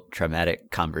difficult,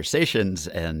 traumatic conversations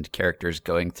and characters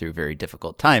going through very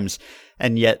difficult times.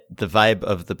 And yet the vibe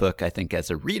of the book, I think, as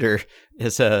a reader,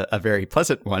 is a very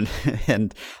pleasant one.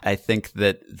 And I think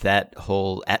that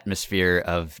whole atmosphere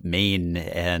of Maine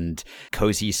and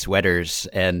cozy sweaters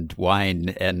and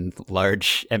wine and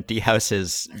large empty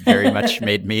houses very much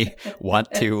made me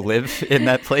want to live in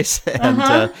that place.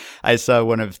 And I saw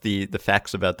one of the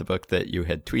facts about the book that you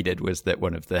had tweeted was that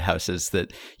one of the houses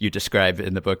that you describe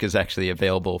in the book is actually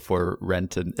available for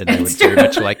rent, and I would very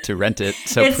much like to rent it.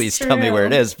 So please tell me where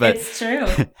it is. But it's true.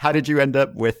 How did you end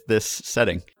up with this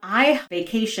setting? I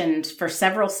vacationed for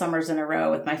several summers in a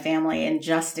row with my family in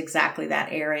just exactly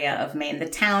that area of Maine. The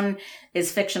town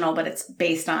is fictional, but it's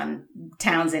based on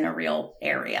towns in a real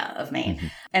area of Maine. Mm-hmm.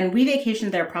 And we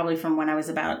vacationed there probably from when I was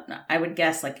about, I would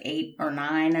guess, like 8 or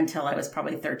 9 until I was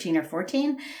probably 13 or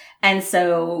 14. And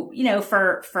so,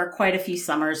 for quite a few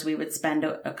summers, we would spend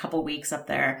a couple weeks up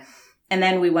there. And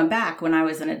then we went back when I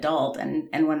was an adult, and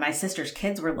when my sister's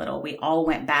kids were little, we all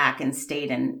went back and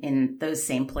stayed in those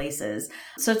same places.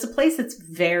 So it's a place that's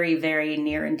very, very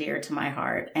near and dear to my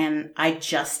heart. And I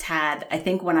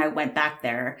think when I went back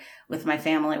there with my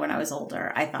family when I was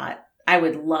older, I thought I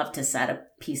would love to set a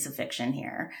piece of fiction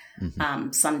here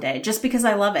someday, just because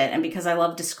I love it and because I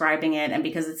love describing it and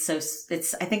because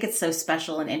I think it's so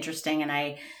special and interesting.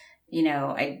 And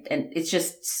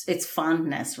it's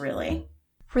fondness, really.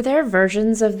 Were there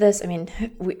versions of this? I mean,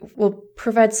 we'll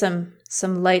provide some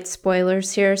light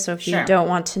spoilers here. So if you don't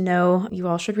want to know, you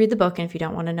all should read the book. And if you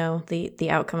don't want to know the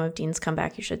outcome of Dean's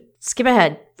comeback, you should skip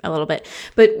ahead a little bit.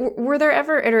 But were there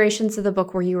ever iterations of the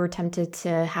book where you were tempted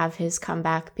to have his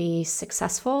comeback be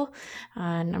successful?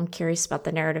 And I'm curious about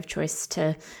the narrative choice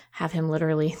to have him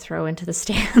literally throw into the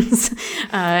stands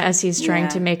as he's trying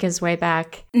to make his way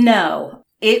back. No.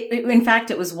 In fact,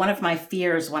 it was one of my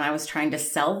fears when I was trying to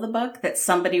sell the book that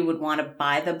somebody would want to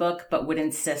buy the book, but would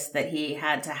insist that he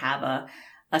had to have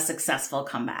a successful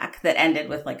comeback that ended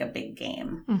with like a big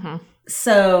game. Mm-hmm.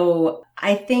 So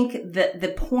I think that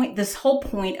this whole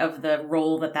point of the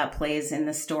role that plays in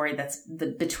the story that's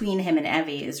between him and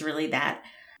Evie is really that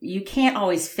you can't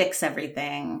always fix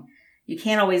everything. You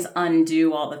can't always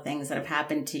undo all the things that have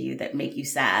happened to you that make you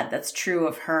sad. That's true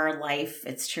of her life.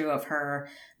 It's true of her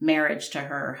marriage to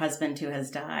her husband who has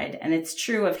died. And it's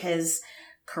true of his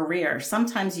career.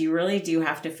 Sometimes you really do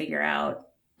have to figure out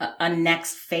a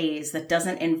next phase that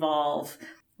doesn't involve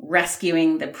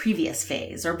rescuing the previous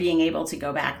phase or being able to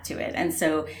go back to it. And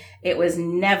so it was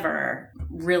never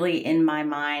really in my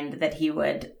mind that he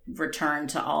would return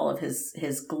to all of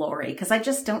his glory, because I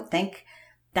just don't think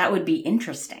that would be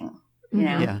interesting. You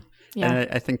know? Yeah. And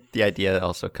I think the idea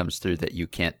also comes through that you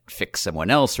can't fix someone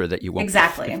else, or that you won't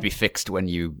be fixed when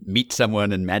you meet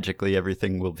someone and magically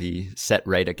everything will be set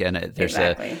right again. There's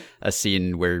a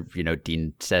scene where,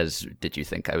 Dean says, "Did you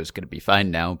think I was going to be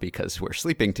fine now because we're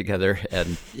sleeping together?"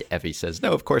 And Evie says,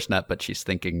 "No, of course not." But she's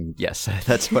thinking, yes,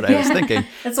 that's what I was thinking.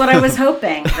 That's what I was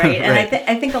hoping, right? And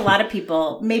I think a lot of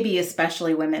people, maybe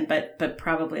especially women, but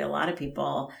probably a lot of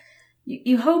people,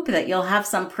 you hope that you'll have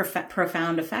some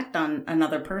profound effect on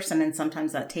another person. And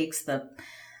sometimes that takes the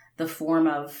form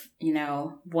of,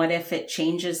 what if it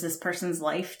changes this person's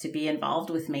life to be involved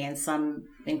with me in some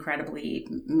incredibly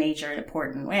major and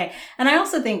important way. And I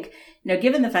also think,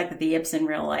 given the fact that the Yips in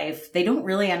real life, they don't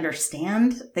really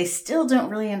understand. They still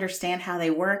don't really understand how they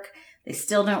work. They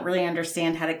still don't really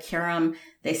understand how to cure them.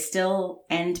 They still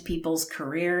end people's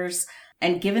careers.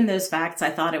 And given those facts,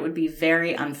 I thought it would be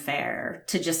very unfair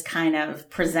to just kind of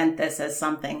present this as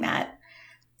something that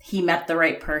he met the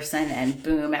right person and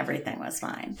boom, everything was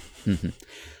fine. Mm-hmm.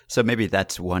 So maybe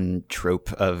that's one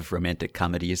trope of romantic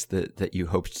comedies that you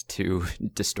hoped to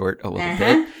distort a little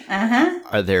bit.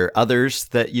 Are there others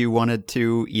that you wanted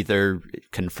to either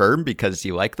confirm because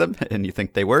you like them and you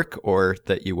think they work, or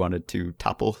that you wanted to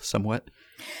topple somewhat?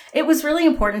 It was really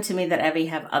important to me that Evie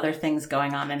have other things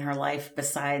going on in her life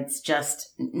besides just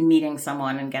meeting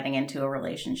someone and getting into a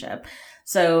relationship.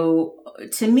 So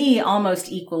to me,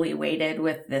 almost equally weighted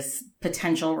with this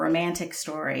potential romantic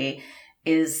story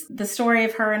is the story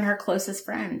of her and her closest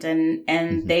friend.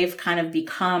 And they've kind of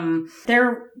become,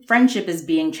 their friendship is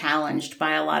being challenged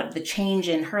by a lot of the change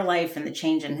in her life and the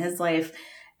change in his life.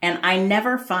 And I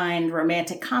never find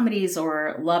romantic comedies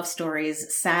or love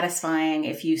stories satisfying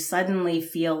if you suddenly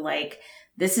feel like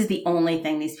this is the only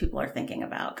thing these people are thinking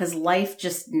about, because life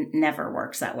just never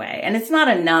works that way. And it's not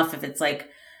enough if it's like,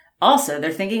 also,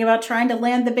 they're thinking about trying to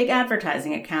land the big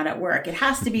advertising account at work. It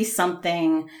has to be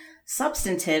something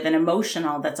substantive and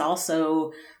emotional that's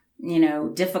also,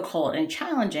 difficult and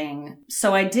challenging.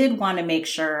 So I did want to make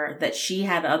sure that she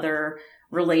had other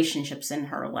relationships in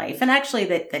her life. And actually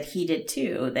that he did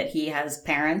too, that he has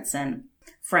parents and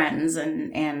friends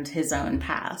and his own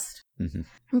past. Mm-hmm.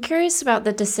 I'm curious about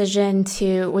the decision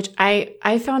which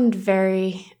I found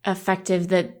very effective,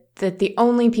 that the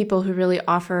only people who really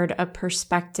offered a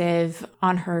perspective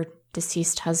on her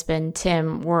deceased husband,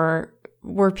 Tim, were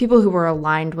people who were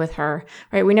aligned with her,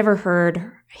 right? We never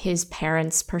heard his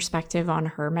parents' perspective on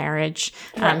her marriage.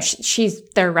 Right.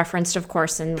 They're referenced, of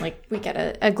course, and we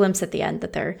get a glimpse at the end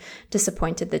that they're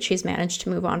disappointed that she's managed to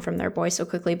move on from their boy so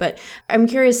quickly. But I'm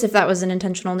curious if that was an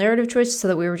intentional narrative choice, so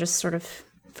that we were just sort of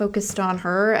focused on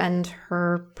her and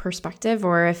her perspective,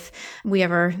 or if we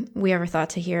ever thought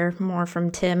to hear more from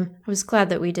Tim. I was glad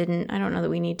that we didn't. I don't know that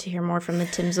we need to hear more from the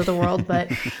Tims of the world, but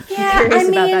I'm curious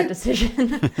about that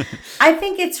decision. I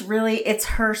think it's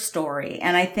her story.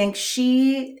 And I think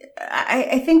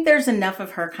I think there's enough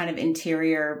of her kind of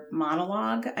interior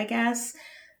monologue, I guess,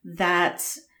 that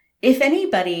if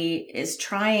anybody is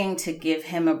trying to give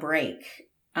him a break,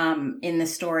 in the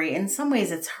story, in some ways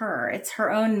it's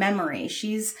her own memory.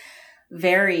 She's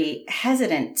very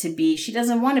hesitant she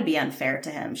doesn't want to be unfair to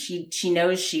him. She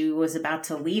knows she was about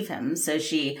to leave him. So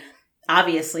she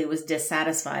obviously was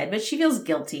dissatisfied, but she feels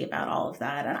guilty about all of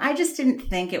that. And I just didn't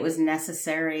think it was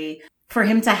necessary for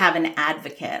him to have an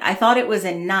advocate. I thought it was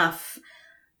enough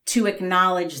to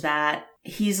acknowledge that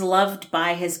he's loved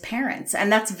by his parents,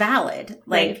 and that's valid.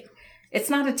 Right. It's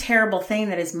not a terrible thing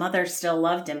that his mother still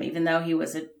loved him, even though he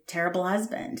was a terrible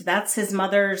husband. That's his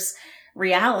mother's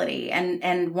reality.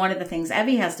 And one of the things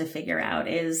Evie has to figure out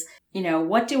is,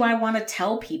 what do I want to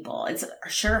tell people? It's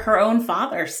sure her own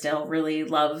father still really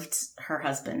loved her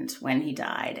husband when he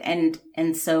died.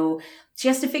 And so she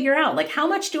has to figure out, how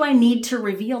much do I need to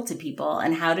reveal to people,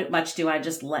 and much do I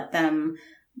just let them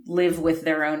live with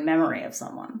their own memory of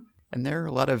someone? And there are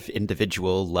a lot of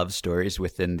individual love stories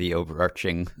within the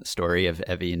overarching story of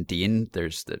Evie and Dean.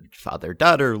 There's the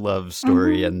father-daughter love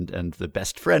story and the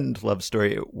best friend love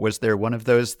story. Was there one of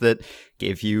those that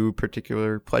gave you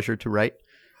particular pleasure to write?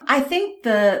 I think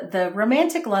the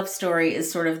romantic love story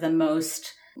is sort of the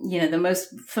most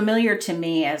familiar to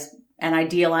me as an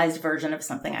idealized version of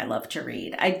something I love to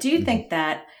read. I do think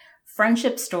that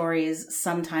friendship stories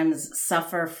sometimes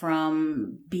suffer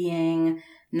from being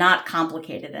not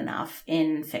complicated enough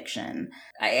in fiction.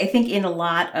 I think in a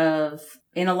lot of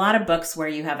books where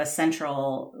you have a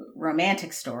central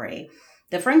romantic story,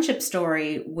 the friendship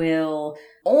story will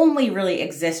only really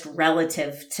exist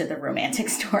relative to the romantic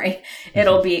story.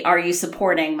 It'll be, are you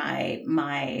supporting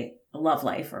my love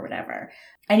life or whatever?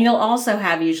 And you'll also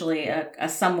have usually a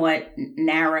somewhat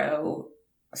narrow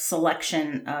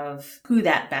selection of who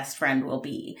that best friend will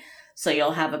be. So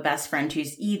you'll have a best friend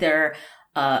who's either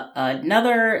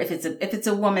if it's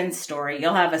a woman's story,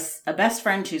 you'll have a best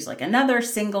friend who's another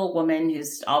single woman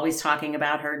who's always talking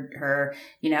about her,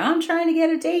 I'm trying to get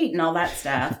a date and all that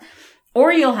stuff.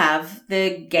 Or you'll have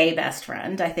the gay best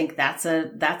friend. I think that's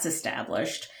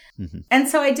established. Mm-hmm. And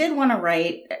so I did want to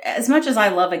write, as much as I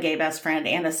love a gay best friend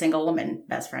and a single woman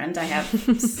best friend, I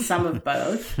have some of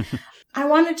both. I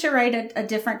wanted to write a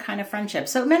different kind of friendship.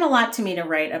 So it meant a lot to me to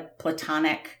write a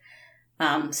platonic,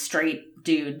 straight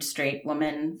dude, straight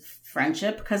woman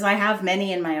friendship, because I have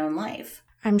many in my own life.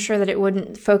 I'm sure that it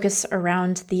wouldn't focus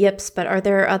around the yips, but are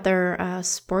there other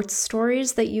sports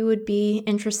stories that you would be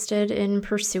interested in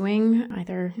pursuing,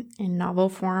 either in novel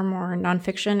form or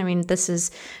nonfiction? I mean, this is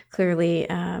clearly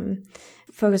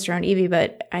focused around Evie,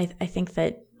 but I think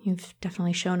that you've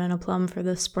definitely shown an aplomb for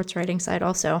the sports writing side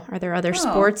also. Are there other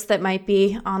sports that might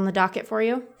be on the docket for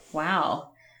you?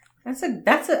 Wow. That's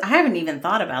a, I haven't even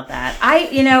thought about that.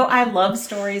 I love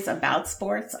stories about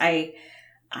sports. I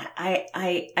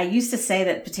used to say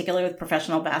that, particularly with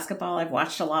professional basketball, I've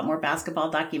watched a lot more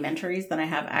basketball documentaries than I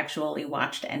have actually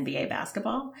watched NBA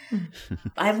basketball.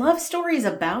 I love stories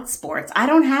about sports. I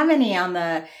don't have any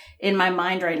in my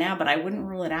mind right now, but I wouldn't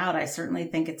rule it out. I certainly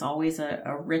think it's always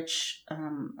a rich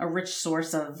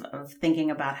source of thinking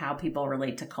about how people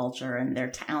relate to culture and their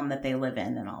town that they live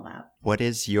in and all that. What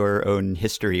is your own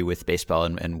history with baseball,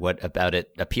 and what about it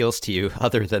appeals to you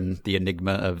other than the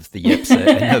enigma of the yips? I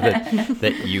know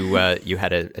that you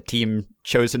had a team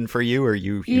chosen for you, or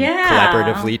you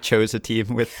collaboratively chose a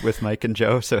team with Mike and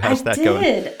Joe. So how's that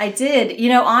going? I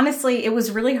did. Honestly, it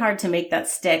was really hard to make that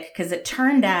stick, because it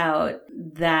turned out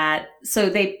that,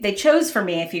 so they chose for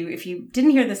me. If you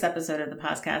didn't hear this episode of the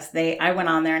podcast, I went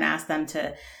on there and asked them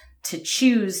to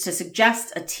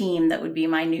suggest a team that would be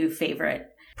my new favorite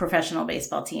professional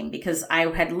baseball team, because I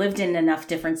had lived in enough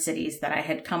different cities that I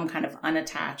had come kind of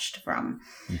unattached from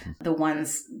the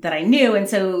ones that I knew. And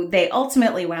so they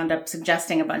ultimately wound up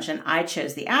suggesting a bunch, and I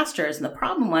chose the Astros. And the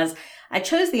problem was I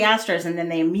chose the Astros, and then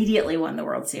they immediately won the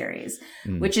World Series,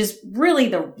 which is really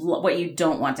what you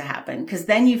don't want to happen, because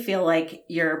then you feel like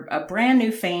you're a brand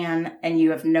new fan and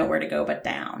you have nowhere to go but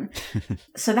down.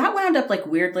 So that wound up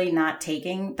weirdly not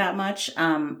taking that much.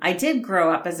 I did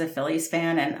grow up as a Phillies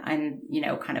fan, and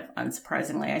kind of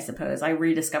unsurprisingly, I suppose, I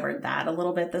rediscovered that a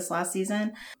little bit this last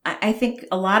season. I think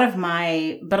a lot of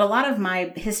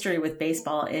my history with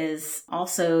baseball is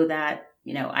also that,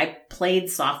 I played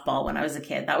softball when I was a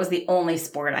kid. That was the only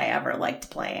sport I ever liked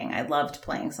playing. I loved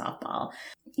playing softball.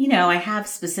 I have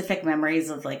specific memories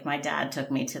of my dad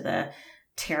took me to the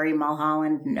Terry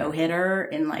Mulholland no-hitter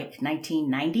in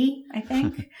 1990, I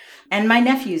think. And my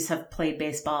nephews have played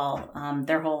baseball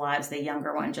their whole lives. The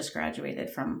younger one just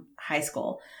graduated from high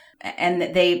school. And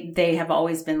they have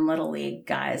always been Little League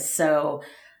guys. So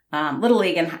Little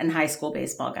League and high school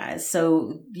baseball guys.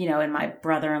 So, and my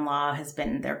brother-in-law has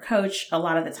been their coach a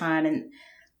lot of the time. And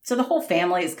so the whole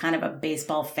family is kind of a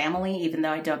baseball family, even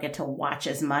though I don't get to watch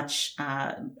as much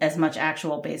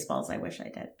actual baseball as I wish I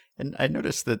did. And I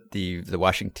noticed that the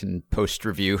Washington Post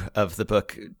review of the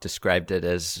book described it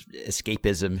as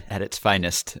escapism at its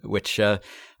finest, which I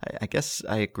guess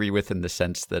I agree with, in the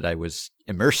sense that I was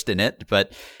immersed in it,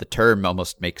 but the term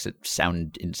almost makes it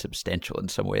sound insubstantial in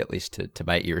some way, at least to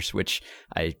my ears, which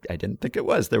I didn't think it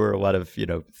was. There were a lot of,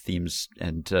 themes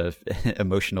and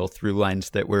emotional through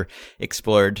lines that were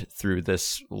explored through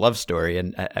this love story.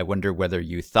 And I wonder whether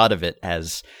you thought of it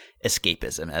as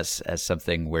escapism, as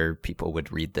something where people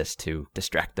would read this to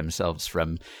distract themselves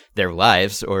from their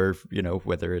lives, or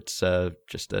whether it's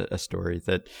just a story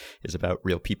that is about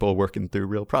real people working through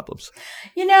real problems.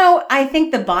 I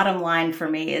think the bottom line for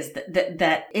me is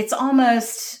that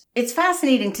it's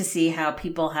fascinating to see how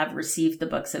people have received the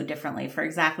book so differently, for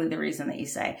exactly the reason that you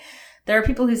say. There are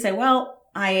people who say, well,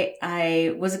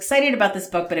 I was excited about this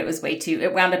book, but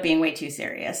it wound up being way too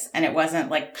serious, and it wasn't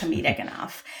comedic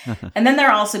enough. And then there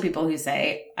are also people who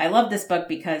say, I love this book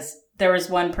because there was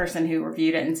one person who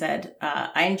reviewed it and said,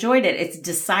 I enjoyed it. It's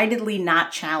decidedly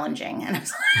not challenging. And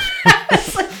I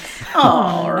was like,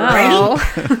 all righty.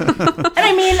 And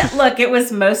I mean, look, it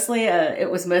was mostly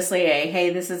a,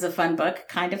 hey, this is a fun book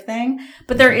kind of thing.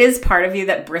 But there is part of you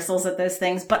that bristles at those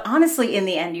things. But honestly, in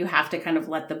the end, you have to kind of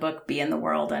let the book be in the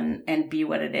world and be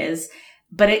what it is.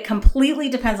 But it completely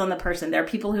depends on the person. There are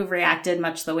people who've reacted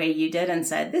much the way you did and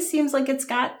said, this seems like it's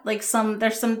got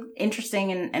there's some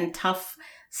interesting and tough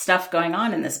stuff going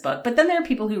on in this book. But then there are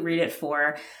people who read it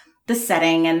for the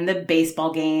setting and the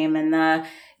baseball game and the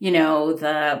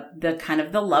kind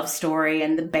of the love story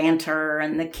and the banter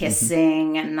and the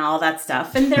kissing and all that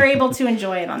stuff. And they're able to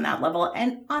enjoy it on that level.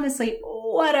 And honestly,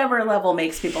 whatever level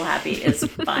makes people happy is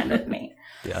fine with me.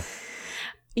 Yeah.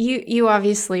 You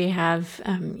obviously have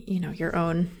your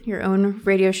own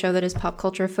radio show that is pop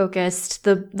culture focused.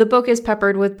 The book is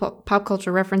peppered with pop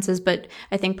culture references, but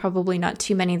I think probably not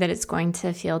too many that it's going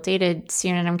to feel dated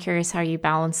soon. And I'm curious how you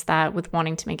balance that with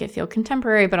wanting to make it feel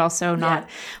contemporary, but also not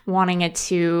wanting it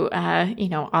to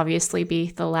obviously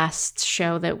be the last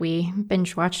show that we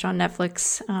binge watched on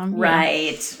Netflix.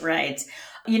 Right.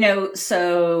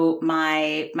 So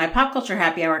my pop culture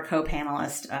happy hour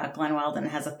co-panelist, Glenn Weldon,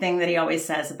 has a thing that he always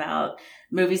says about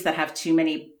movies that have too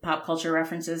many pop culture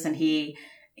references, and he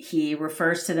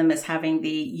refers to them as having the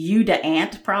you to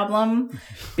ant problem,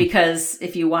 because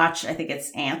if you watch, I think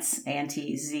it's Ants,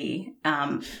 A-N-T-Z,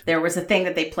 there was a thing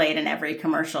that they played in every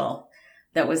commercial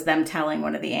that was them telling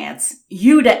one of the ants,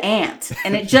 you to ant.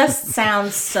 And it just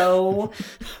sounds so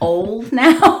old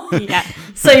now. Yeah.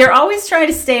 So you're always trying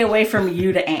to stay away from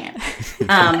you to ant.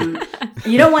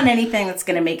 You don't want anything that's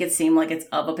going to make it seem like it's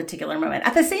of a particular moment.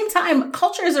 At the same time,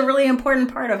 culture is a really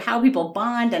important part of how people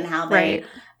bond and how they,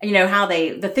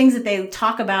 the things that they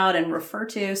talk about and refer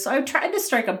to. So I tried to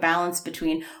strike a balance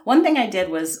between, one thing I did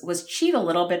was cheat a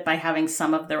little bit by having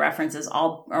some of the references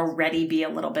all already be a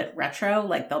little bit retro.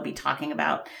 Like they'll be talking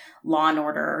about Law and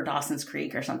Order or Dawson's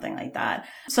Creek or something like that.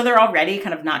 So they're already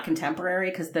kind of not contemporary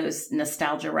because those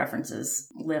nostalgia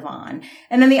references live on.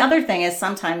 And then the other thing is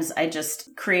sometimes I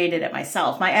just created it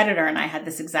myself. My editor and I had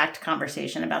this exact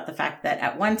conversation about the fact that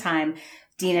at one time,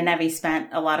 Dean and Evie spent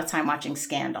a lot of time watching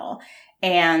Scandal.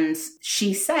 And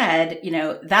she said,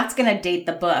 that's going to date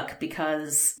the book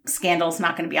because Scandal's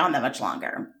not going to be on that much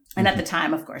longer. And at the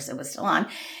time, of course, it was still on.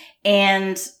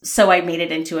 And so I made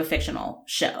it into a fictional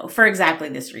show for exactly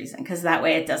this reason, because that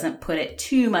way it doesn't put it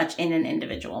too much in an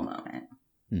individual moment.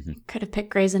 Mm-hmm. Could have picked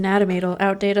Grey's Anatomy to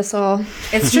outdate us all.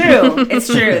 It's true. It's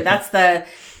true.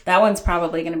 That one's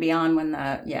probably going to be on when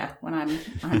I'm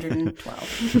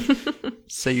 112.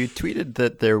 So you tweeted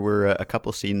that there were a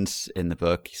couple scenes in the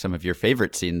book, some of your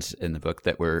favorite scenes in the book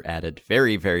that were added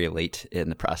very, very late in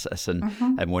the process. And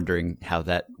I'm wondering how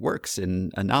that works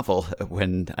in a novel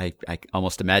when I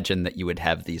almost imagine that you would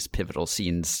have these pivotal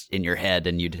scenes in your head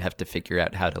and you'd have to figure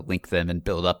out how to link them and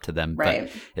build up to them.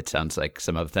 Right. But it sounds like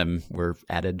some of them were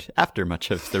added after much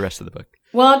of the rest of the book.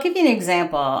 Well, I'll give you an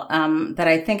example that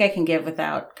I think I can give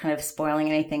without kind of spoiling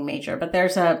anything major. But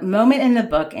there's a moment in the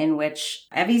book in which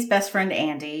Evie's best friend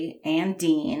Andy and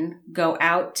Dean go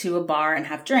out to a bar and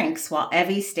have drinks while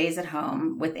Evie stays at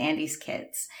home with Andy's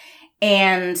kids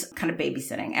and kind of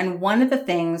babysitting. And one of the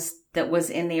things that was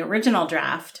in the original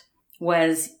draft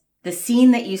was the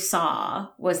scene that you saw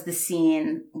was the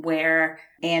scene where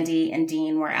Andy and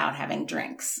Dean were out having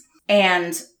drinks.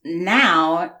 And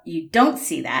now you don't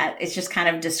see that. It's just kind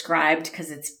of described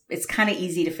because it's kind of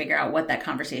easy to figure out what that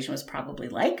conversation was probably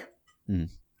like.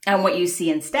 And what you see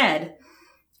instead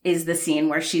is the scene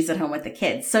where she's at home with the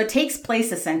kids. So it takes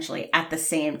place essentially at the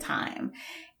same time.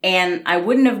 And I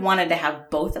wouldn't have wanted to have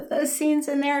both of those scenes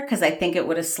in there because I think it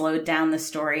would have slowed down the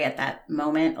story at that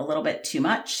moment a little bit too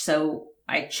much. So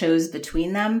I chose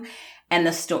between them. And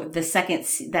the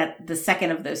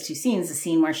second of those two scenes, the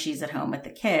scene where she's at home with the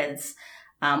kids,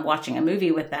 watching a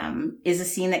movie with them, is a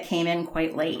scene that came in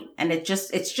quite late. And it's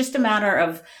just a matter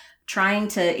of trying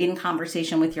to, in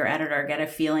conversation with your editor, get a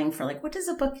feeling for like, what does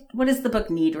the book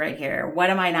need right here? What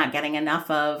am I not getting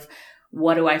enough of?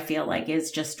 What do I feel like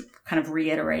is just kind of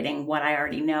reiterating what I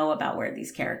already know about where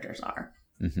these characters are?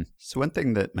 Mm-hmm. So one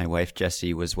thing that my wife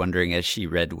Jessie was wondering as she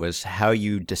read was how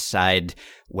you decide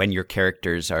when your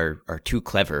characters are too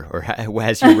clever, or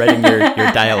as you're writing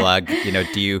your dialogue,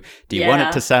 do you want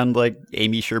it to sound like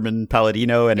Amy Sherman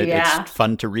Palladino and it's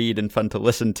fun to read and fun to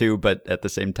listen to, but at the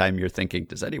same time you're thinking,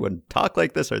 does anyone talk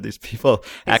like this? Are these people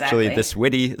actually this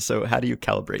witty? So how do you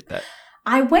calibrate that?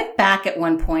 I went back at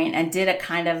one point and did a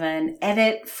kind of an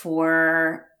edit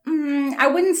for... I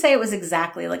wouldn't say it was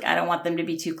exactly like, I don't want them to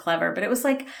be too clever, but it was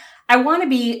like, I want to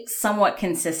be somewhat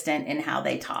consistent in how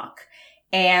they talk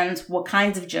and what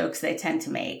kinds of jokes they tend to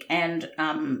make. And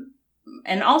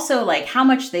also like how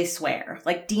much they swear.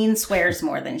 Like Dean swears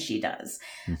more than she does.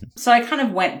 So I kind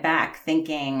of went back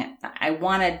thinking I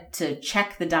wanted to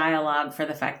check the dialogue for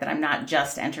the fact that I'm not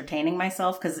just entertaining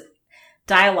myself, because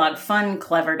fun,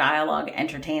 clever dialogue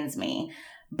entertains me.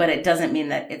 But it doesn't mean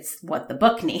that it's what the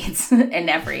book needs in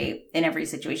every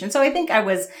situation. So I think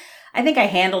I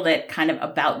handled it kind of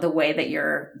about the way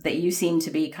that you seem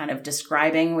to be kind of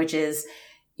describing, which is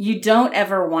you don't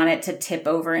ever want it to tip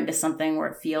over into something where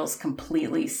it feels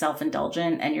completely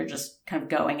self-indulgent and you're just kind of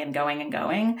going and going and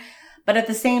going. But at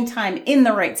the same time, in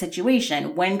the right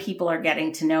situation, when people are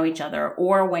getting to know each other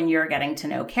or when you're getting to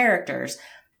know characters,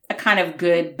 a kind of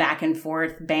good back and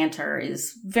forth banter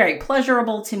is very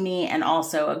pleasurable to me, and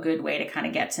also a good way to kind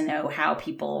of get to know how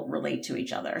people relate to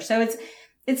each other. So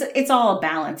it's all a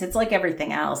balance. It's like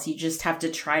everything else. You just have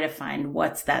to try to find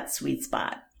what's that sweet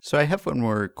spot. So I have one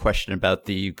more question about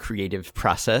the creative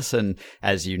process. And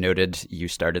as you noted, you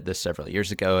started this several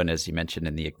years ago. And as you mentioned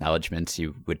in the acknowledgments,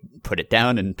 you would put it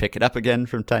down and pick it up again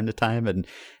from time to time. And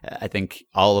I think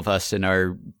all of us in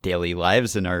our daily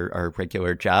lives and our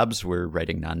regular jobs, we're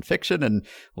writing nonfiction. And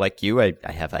like you, I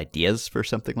have ideas for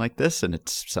something like this, and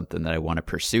it's something that I want to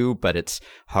pursue. But it's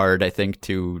hard, I think,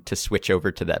 to switch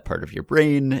over to that part of your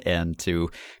brain and to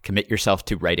commit yourself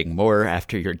to writing more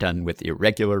after you're done with your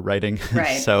regular writing.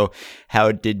 Right. So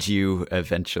how did you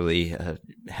eventually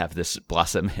have this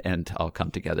blossom and all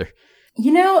come together?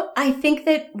 You know, I think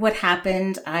that what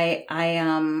happened, I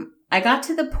got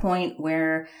to the point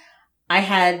where I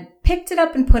had picked it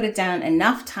up and put it down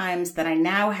enough times that I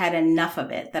now had enough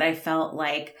of it that I felt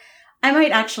like I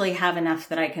might actually have enough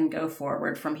that I can go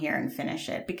forward from here and finish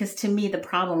it. Because to me, the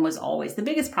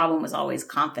biggest problem was always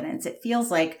confidence. It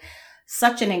feels like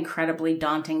such an incredibly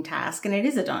daunting task, and it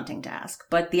is a daunting task,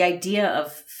 but the idea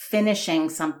of finishing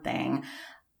something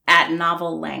at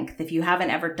novel length, if you haven't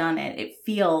ever done it, it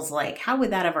feels like, how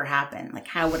would that ever happen? Like,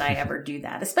 how would I ever do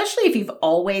that? Especially if you've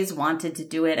always wanted to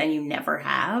do it and you never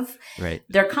have. Right.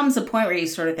 There comes a point where you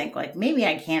sort of think like, maybe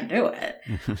I can't do it.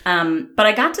 But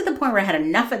I got to the point where I had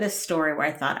enough of this story where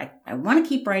I thought, I want to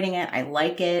keep writing it. I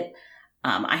like it.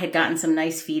 I had gotten some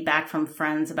nice feedback from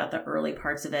friends about the early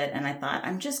parts of it, and I thought,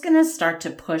 I'm just going to start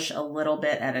to push a little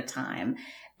bit at a time.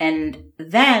 And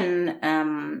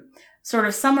then sort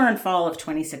of summer and fall of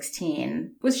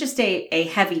 2016 was just a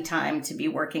heavy time to be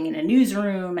working in a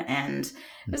newsroom, and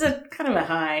it was a kind of a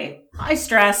high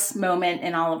stress moment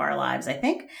in all of our lives, I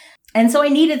think. And so I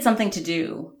needed something to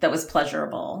do that was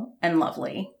pleasurable and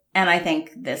lovely. And I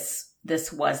think this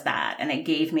was that. And it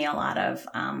gave me a lot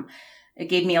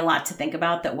to think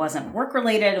about that wasn't work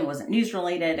related and wasn't news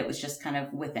related. It was just kind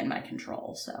of within my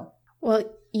control. So, well,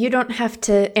 you don't have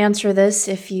to answer this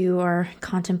if you are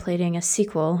contemplating a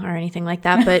sequel or anything like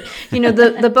that. But, you know,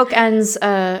 the book ends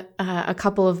a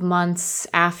couple of months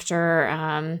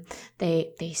after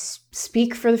they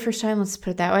speak for the first time. Let's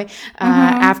put it that way.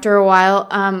 After a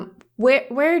while,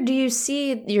 where do you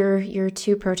see your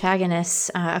two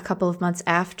protagonists a couple of months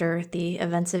after the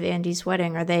events of Andy's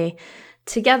wedding? Are they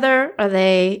together? Are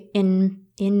they in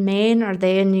Maine? Are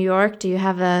they in New York? Do you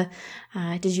have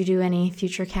did you do any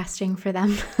future casting for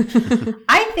them?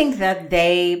 I think that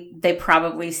they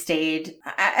probably stayed.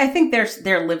 I think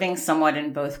they're living somewhat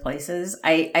in both places.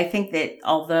 I think that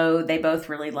although they both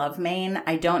really love Maine,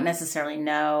 I don't necessarily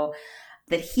know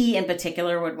that he in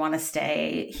particular would want to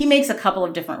stay. He makes a couple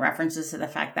of different references to the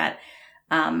fact that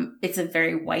it's a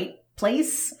very white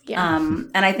place. Yeah.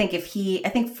 And I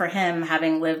think for him,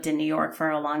 having lived in New York for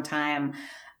a long time,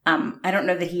 I don't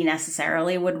know that he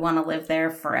necessarily would want to live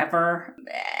there forever.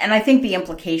 And I think the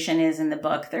implication is in the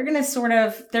book, they're going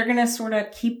to sort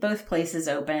of keep both places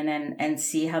open and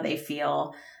see how they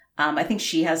feel. I think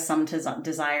she has some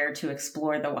desire to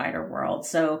explore the wider world.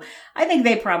 So I think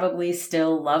they probably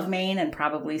still love Maine and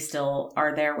probably still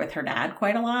are there with her dad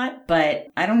quite a lot. But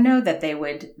I don't know that they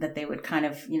would kind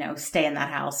of, you know, stay in that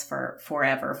house for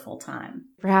forever full time.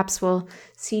 Perhaps we'll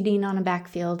see Dean on a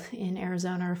backfield in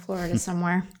Arizona or Florida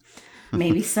somewhere.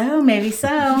 Maybe so.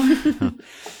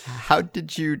 How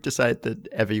did you decide that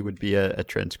Evie would be a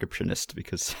transcriptionist?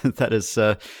 Because that is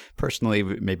personally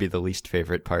maybe the least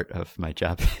favorite part of my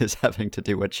job is having to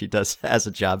do what she does as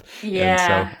a job. Yeah.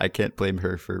 And so I can't blame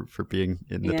her for being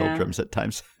in the doldrums at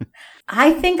times.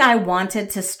 I think I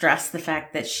wanted to stress the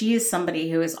fact that she is somebody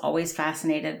who is always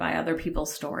fascinated by other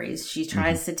people's stories. She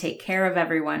tries to take care of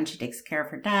everyone. She takes care of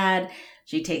her dad.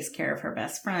 She takes care of her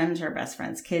best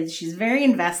friend's kids. She's very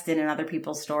invested in other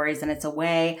people's stories, and it's a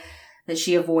way that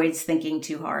she avoids thinking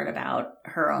too hard about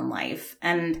her own life.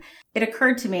 And it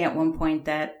occurred to me at one point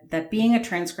that being a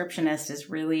transcriptionist is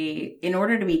really, in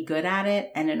order to be good at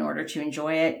it and in order to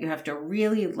enjoy it, you have to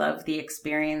really love the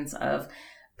experience of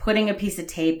putting a piece of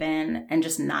tape in and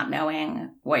just not knowing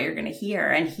what you're going to hear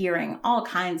and hearing all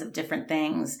kinds of different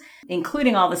things,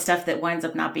 including all the stuff that winds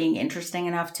up not being interesting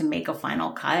enough to make a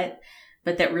final cut,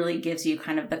 but that really gives you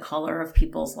kind of the color of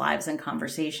people's lives and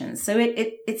conversations. So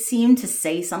it seemed to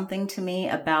say something to me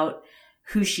about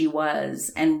who she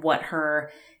was and what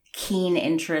her keen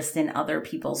interest in other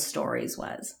people's stories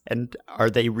was. And are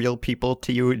they real people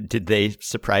to you? Did they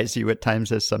surprise you at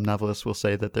times, as some novelists will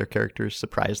say that their characters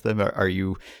surprise them? Are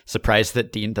you surprised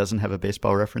that Dean doesn't have a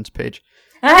baseball reference page?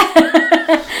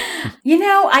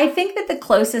 I think that the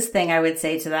closest thing I would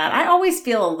say to that, I always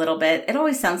feel a little bit, it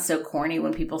always sounds so corny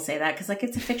when people say that, because like,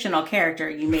 it's a fictional character,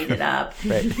 you made it up.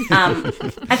 Right.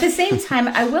 At the same time,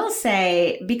 I will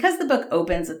say, because the book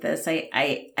opens with this,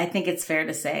 I think it's fair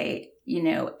to say,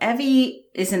 Evie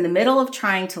is in the middle of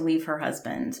trying to leave her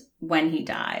husband when he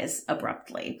dies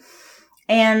abruptly.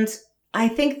 And I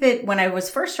think that when I was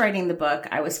first writing the book,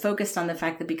 I was focused on the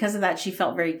fact that because of that, she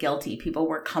felt very guilty. People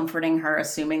were comforting her,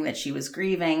 assuming that she was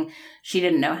grieving. She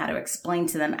didn't know how to explain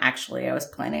to them, actually, I was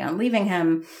planning on leaving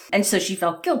him. And so she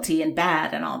felt guilty and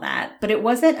bad and all that. But it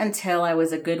wasn't until I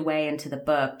was a good way into the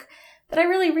book that I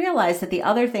really realized that the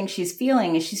other thing she's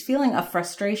feeling is she's feeling a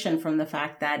frustration from the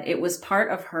fact that it was part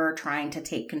of her trying to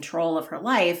take control of her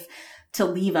life to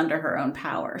leave under her own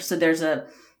power. So there's a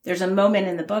moment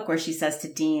in the book where she says to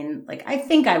Dean, like, I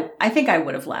think I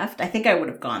would have left. I think I would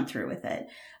have gone through with it.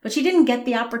 But she didn't get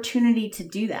the opportunity to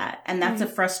do that. And that's a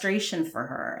frustration for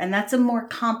her. And that's a more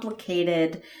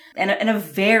complicated and a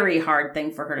very hard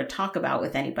thing for her to talk about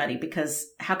with anybody, because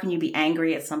how can you be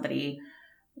angry at somebody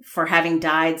for having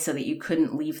died so that you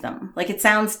couldn't leave them? Like, it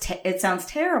sounds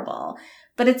terrible,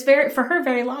 but it's for her,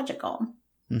 very logical.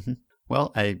 Mm-hmm.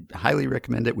 Well, I highly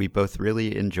recommend it. We both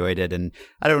really enjoyed it. And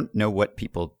I don't know what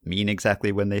people mean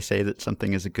exactly when they say that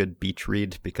something is a good beach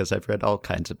read, because I've read all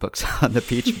kinds of books on the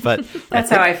beach. But That's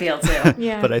how I feel too.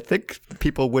 Yeah. But I think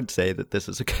people would say that this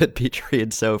is a good beach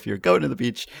read. So if you're going to the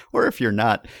beach, or if you're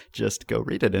not, just go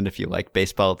read it. And if you like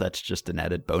baseball, that's just an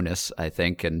added bonus, I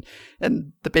think. And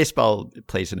the baseball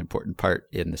plays an important part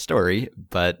in the story,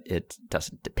 but it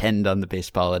doesn't depend on the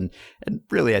baseball. And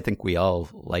really, I think we all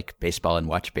like baseball and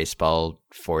watch baseball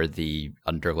for the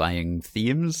underlying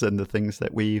themes and the things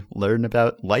that we learn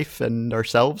about life and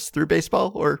ourselves through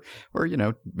baseball, or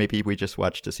maybe we just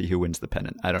watch to see who wins the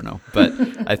pennant. I don't know, but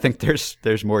I think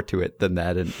there's more to it than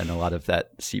that, and a lot of that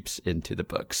seeps into the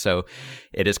book. So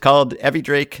it is called Evie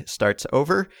Drake Starts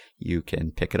Over. You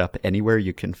can pick it up anywhere.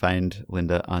 You can find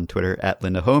Linda on Twitter at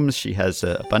Linda Holmes. She has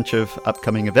a bunch of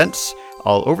upcoming events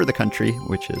all over the country,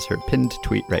 which is her pinned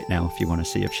tweet right now if you want to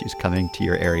see if she's coming to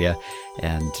your area.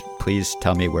 And please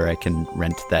tell me where I can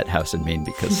rent that house in Maine,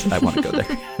 because I want to go there.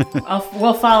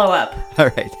 We'll follow up.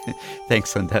 All right.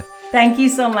 Thanks, Linda. Thank you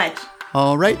so much.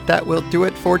 All right, that will do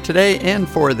it for today and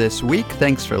for this week.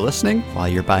 Thanks for listening. While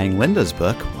you're buying Linda's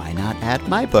book, why not add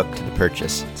my book to the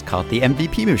purchase? It's called The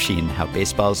MVP Machine, How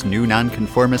Baseball's New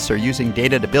Nonconformists Are Using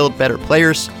Data to Build Better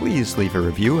Players. Please leave a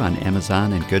review on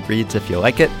Amazon and Goodreads if you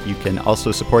like it. You can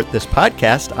also support this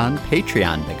podcast on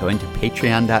Patreon by going to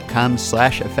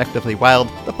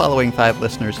patreon.com/effectivelywild. The following 5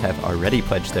 listeners have already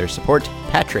pledged their support: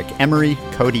 Patrick Emery,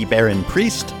 Cody Barron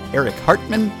Priest, Eric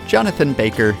Hartman, Jonathan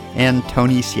Baker, and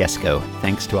Tony Siesko.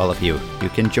 Thanks to all of you. You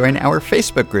can join our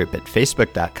Facebook group at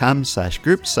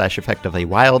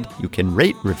facebook.com/groups/effectivelywild. You can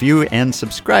rate, review, and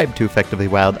subscribe to Effectively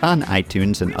Wild on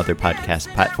iTunes and other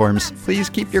podcast platforms. Please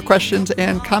keep your questions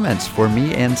and comments for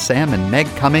me and Sam and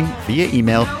Meg coming via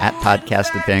email at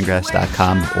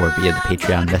podcast@fangraphs.com or via the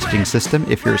Patreon messaging system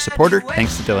if you're a supporter.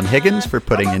 Thanks to Dylan Higgins for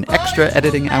putting in extra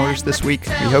editing hours this week.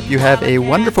 We hope you have a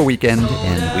wonderful weekend,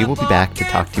 and we will be back to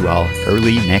talk to you all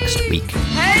early next week.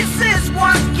 Hey sis,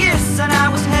 one kiss and I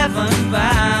was heaven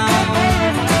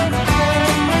bound.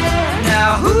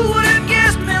 Now who would have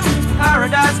guessed Milton's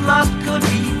Paradise Lost could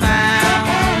be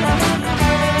found?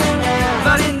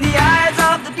 But in the eyes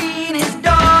of the dean, his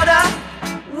daughter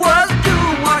was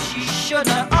doing what she shouldn't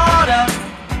have oughta.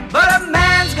 But a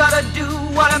man's gotta do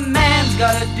what a man's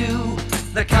gotta do.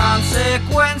 The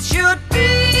consequence should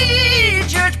be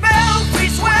church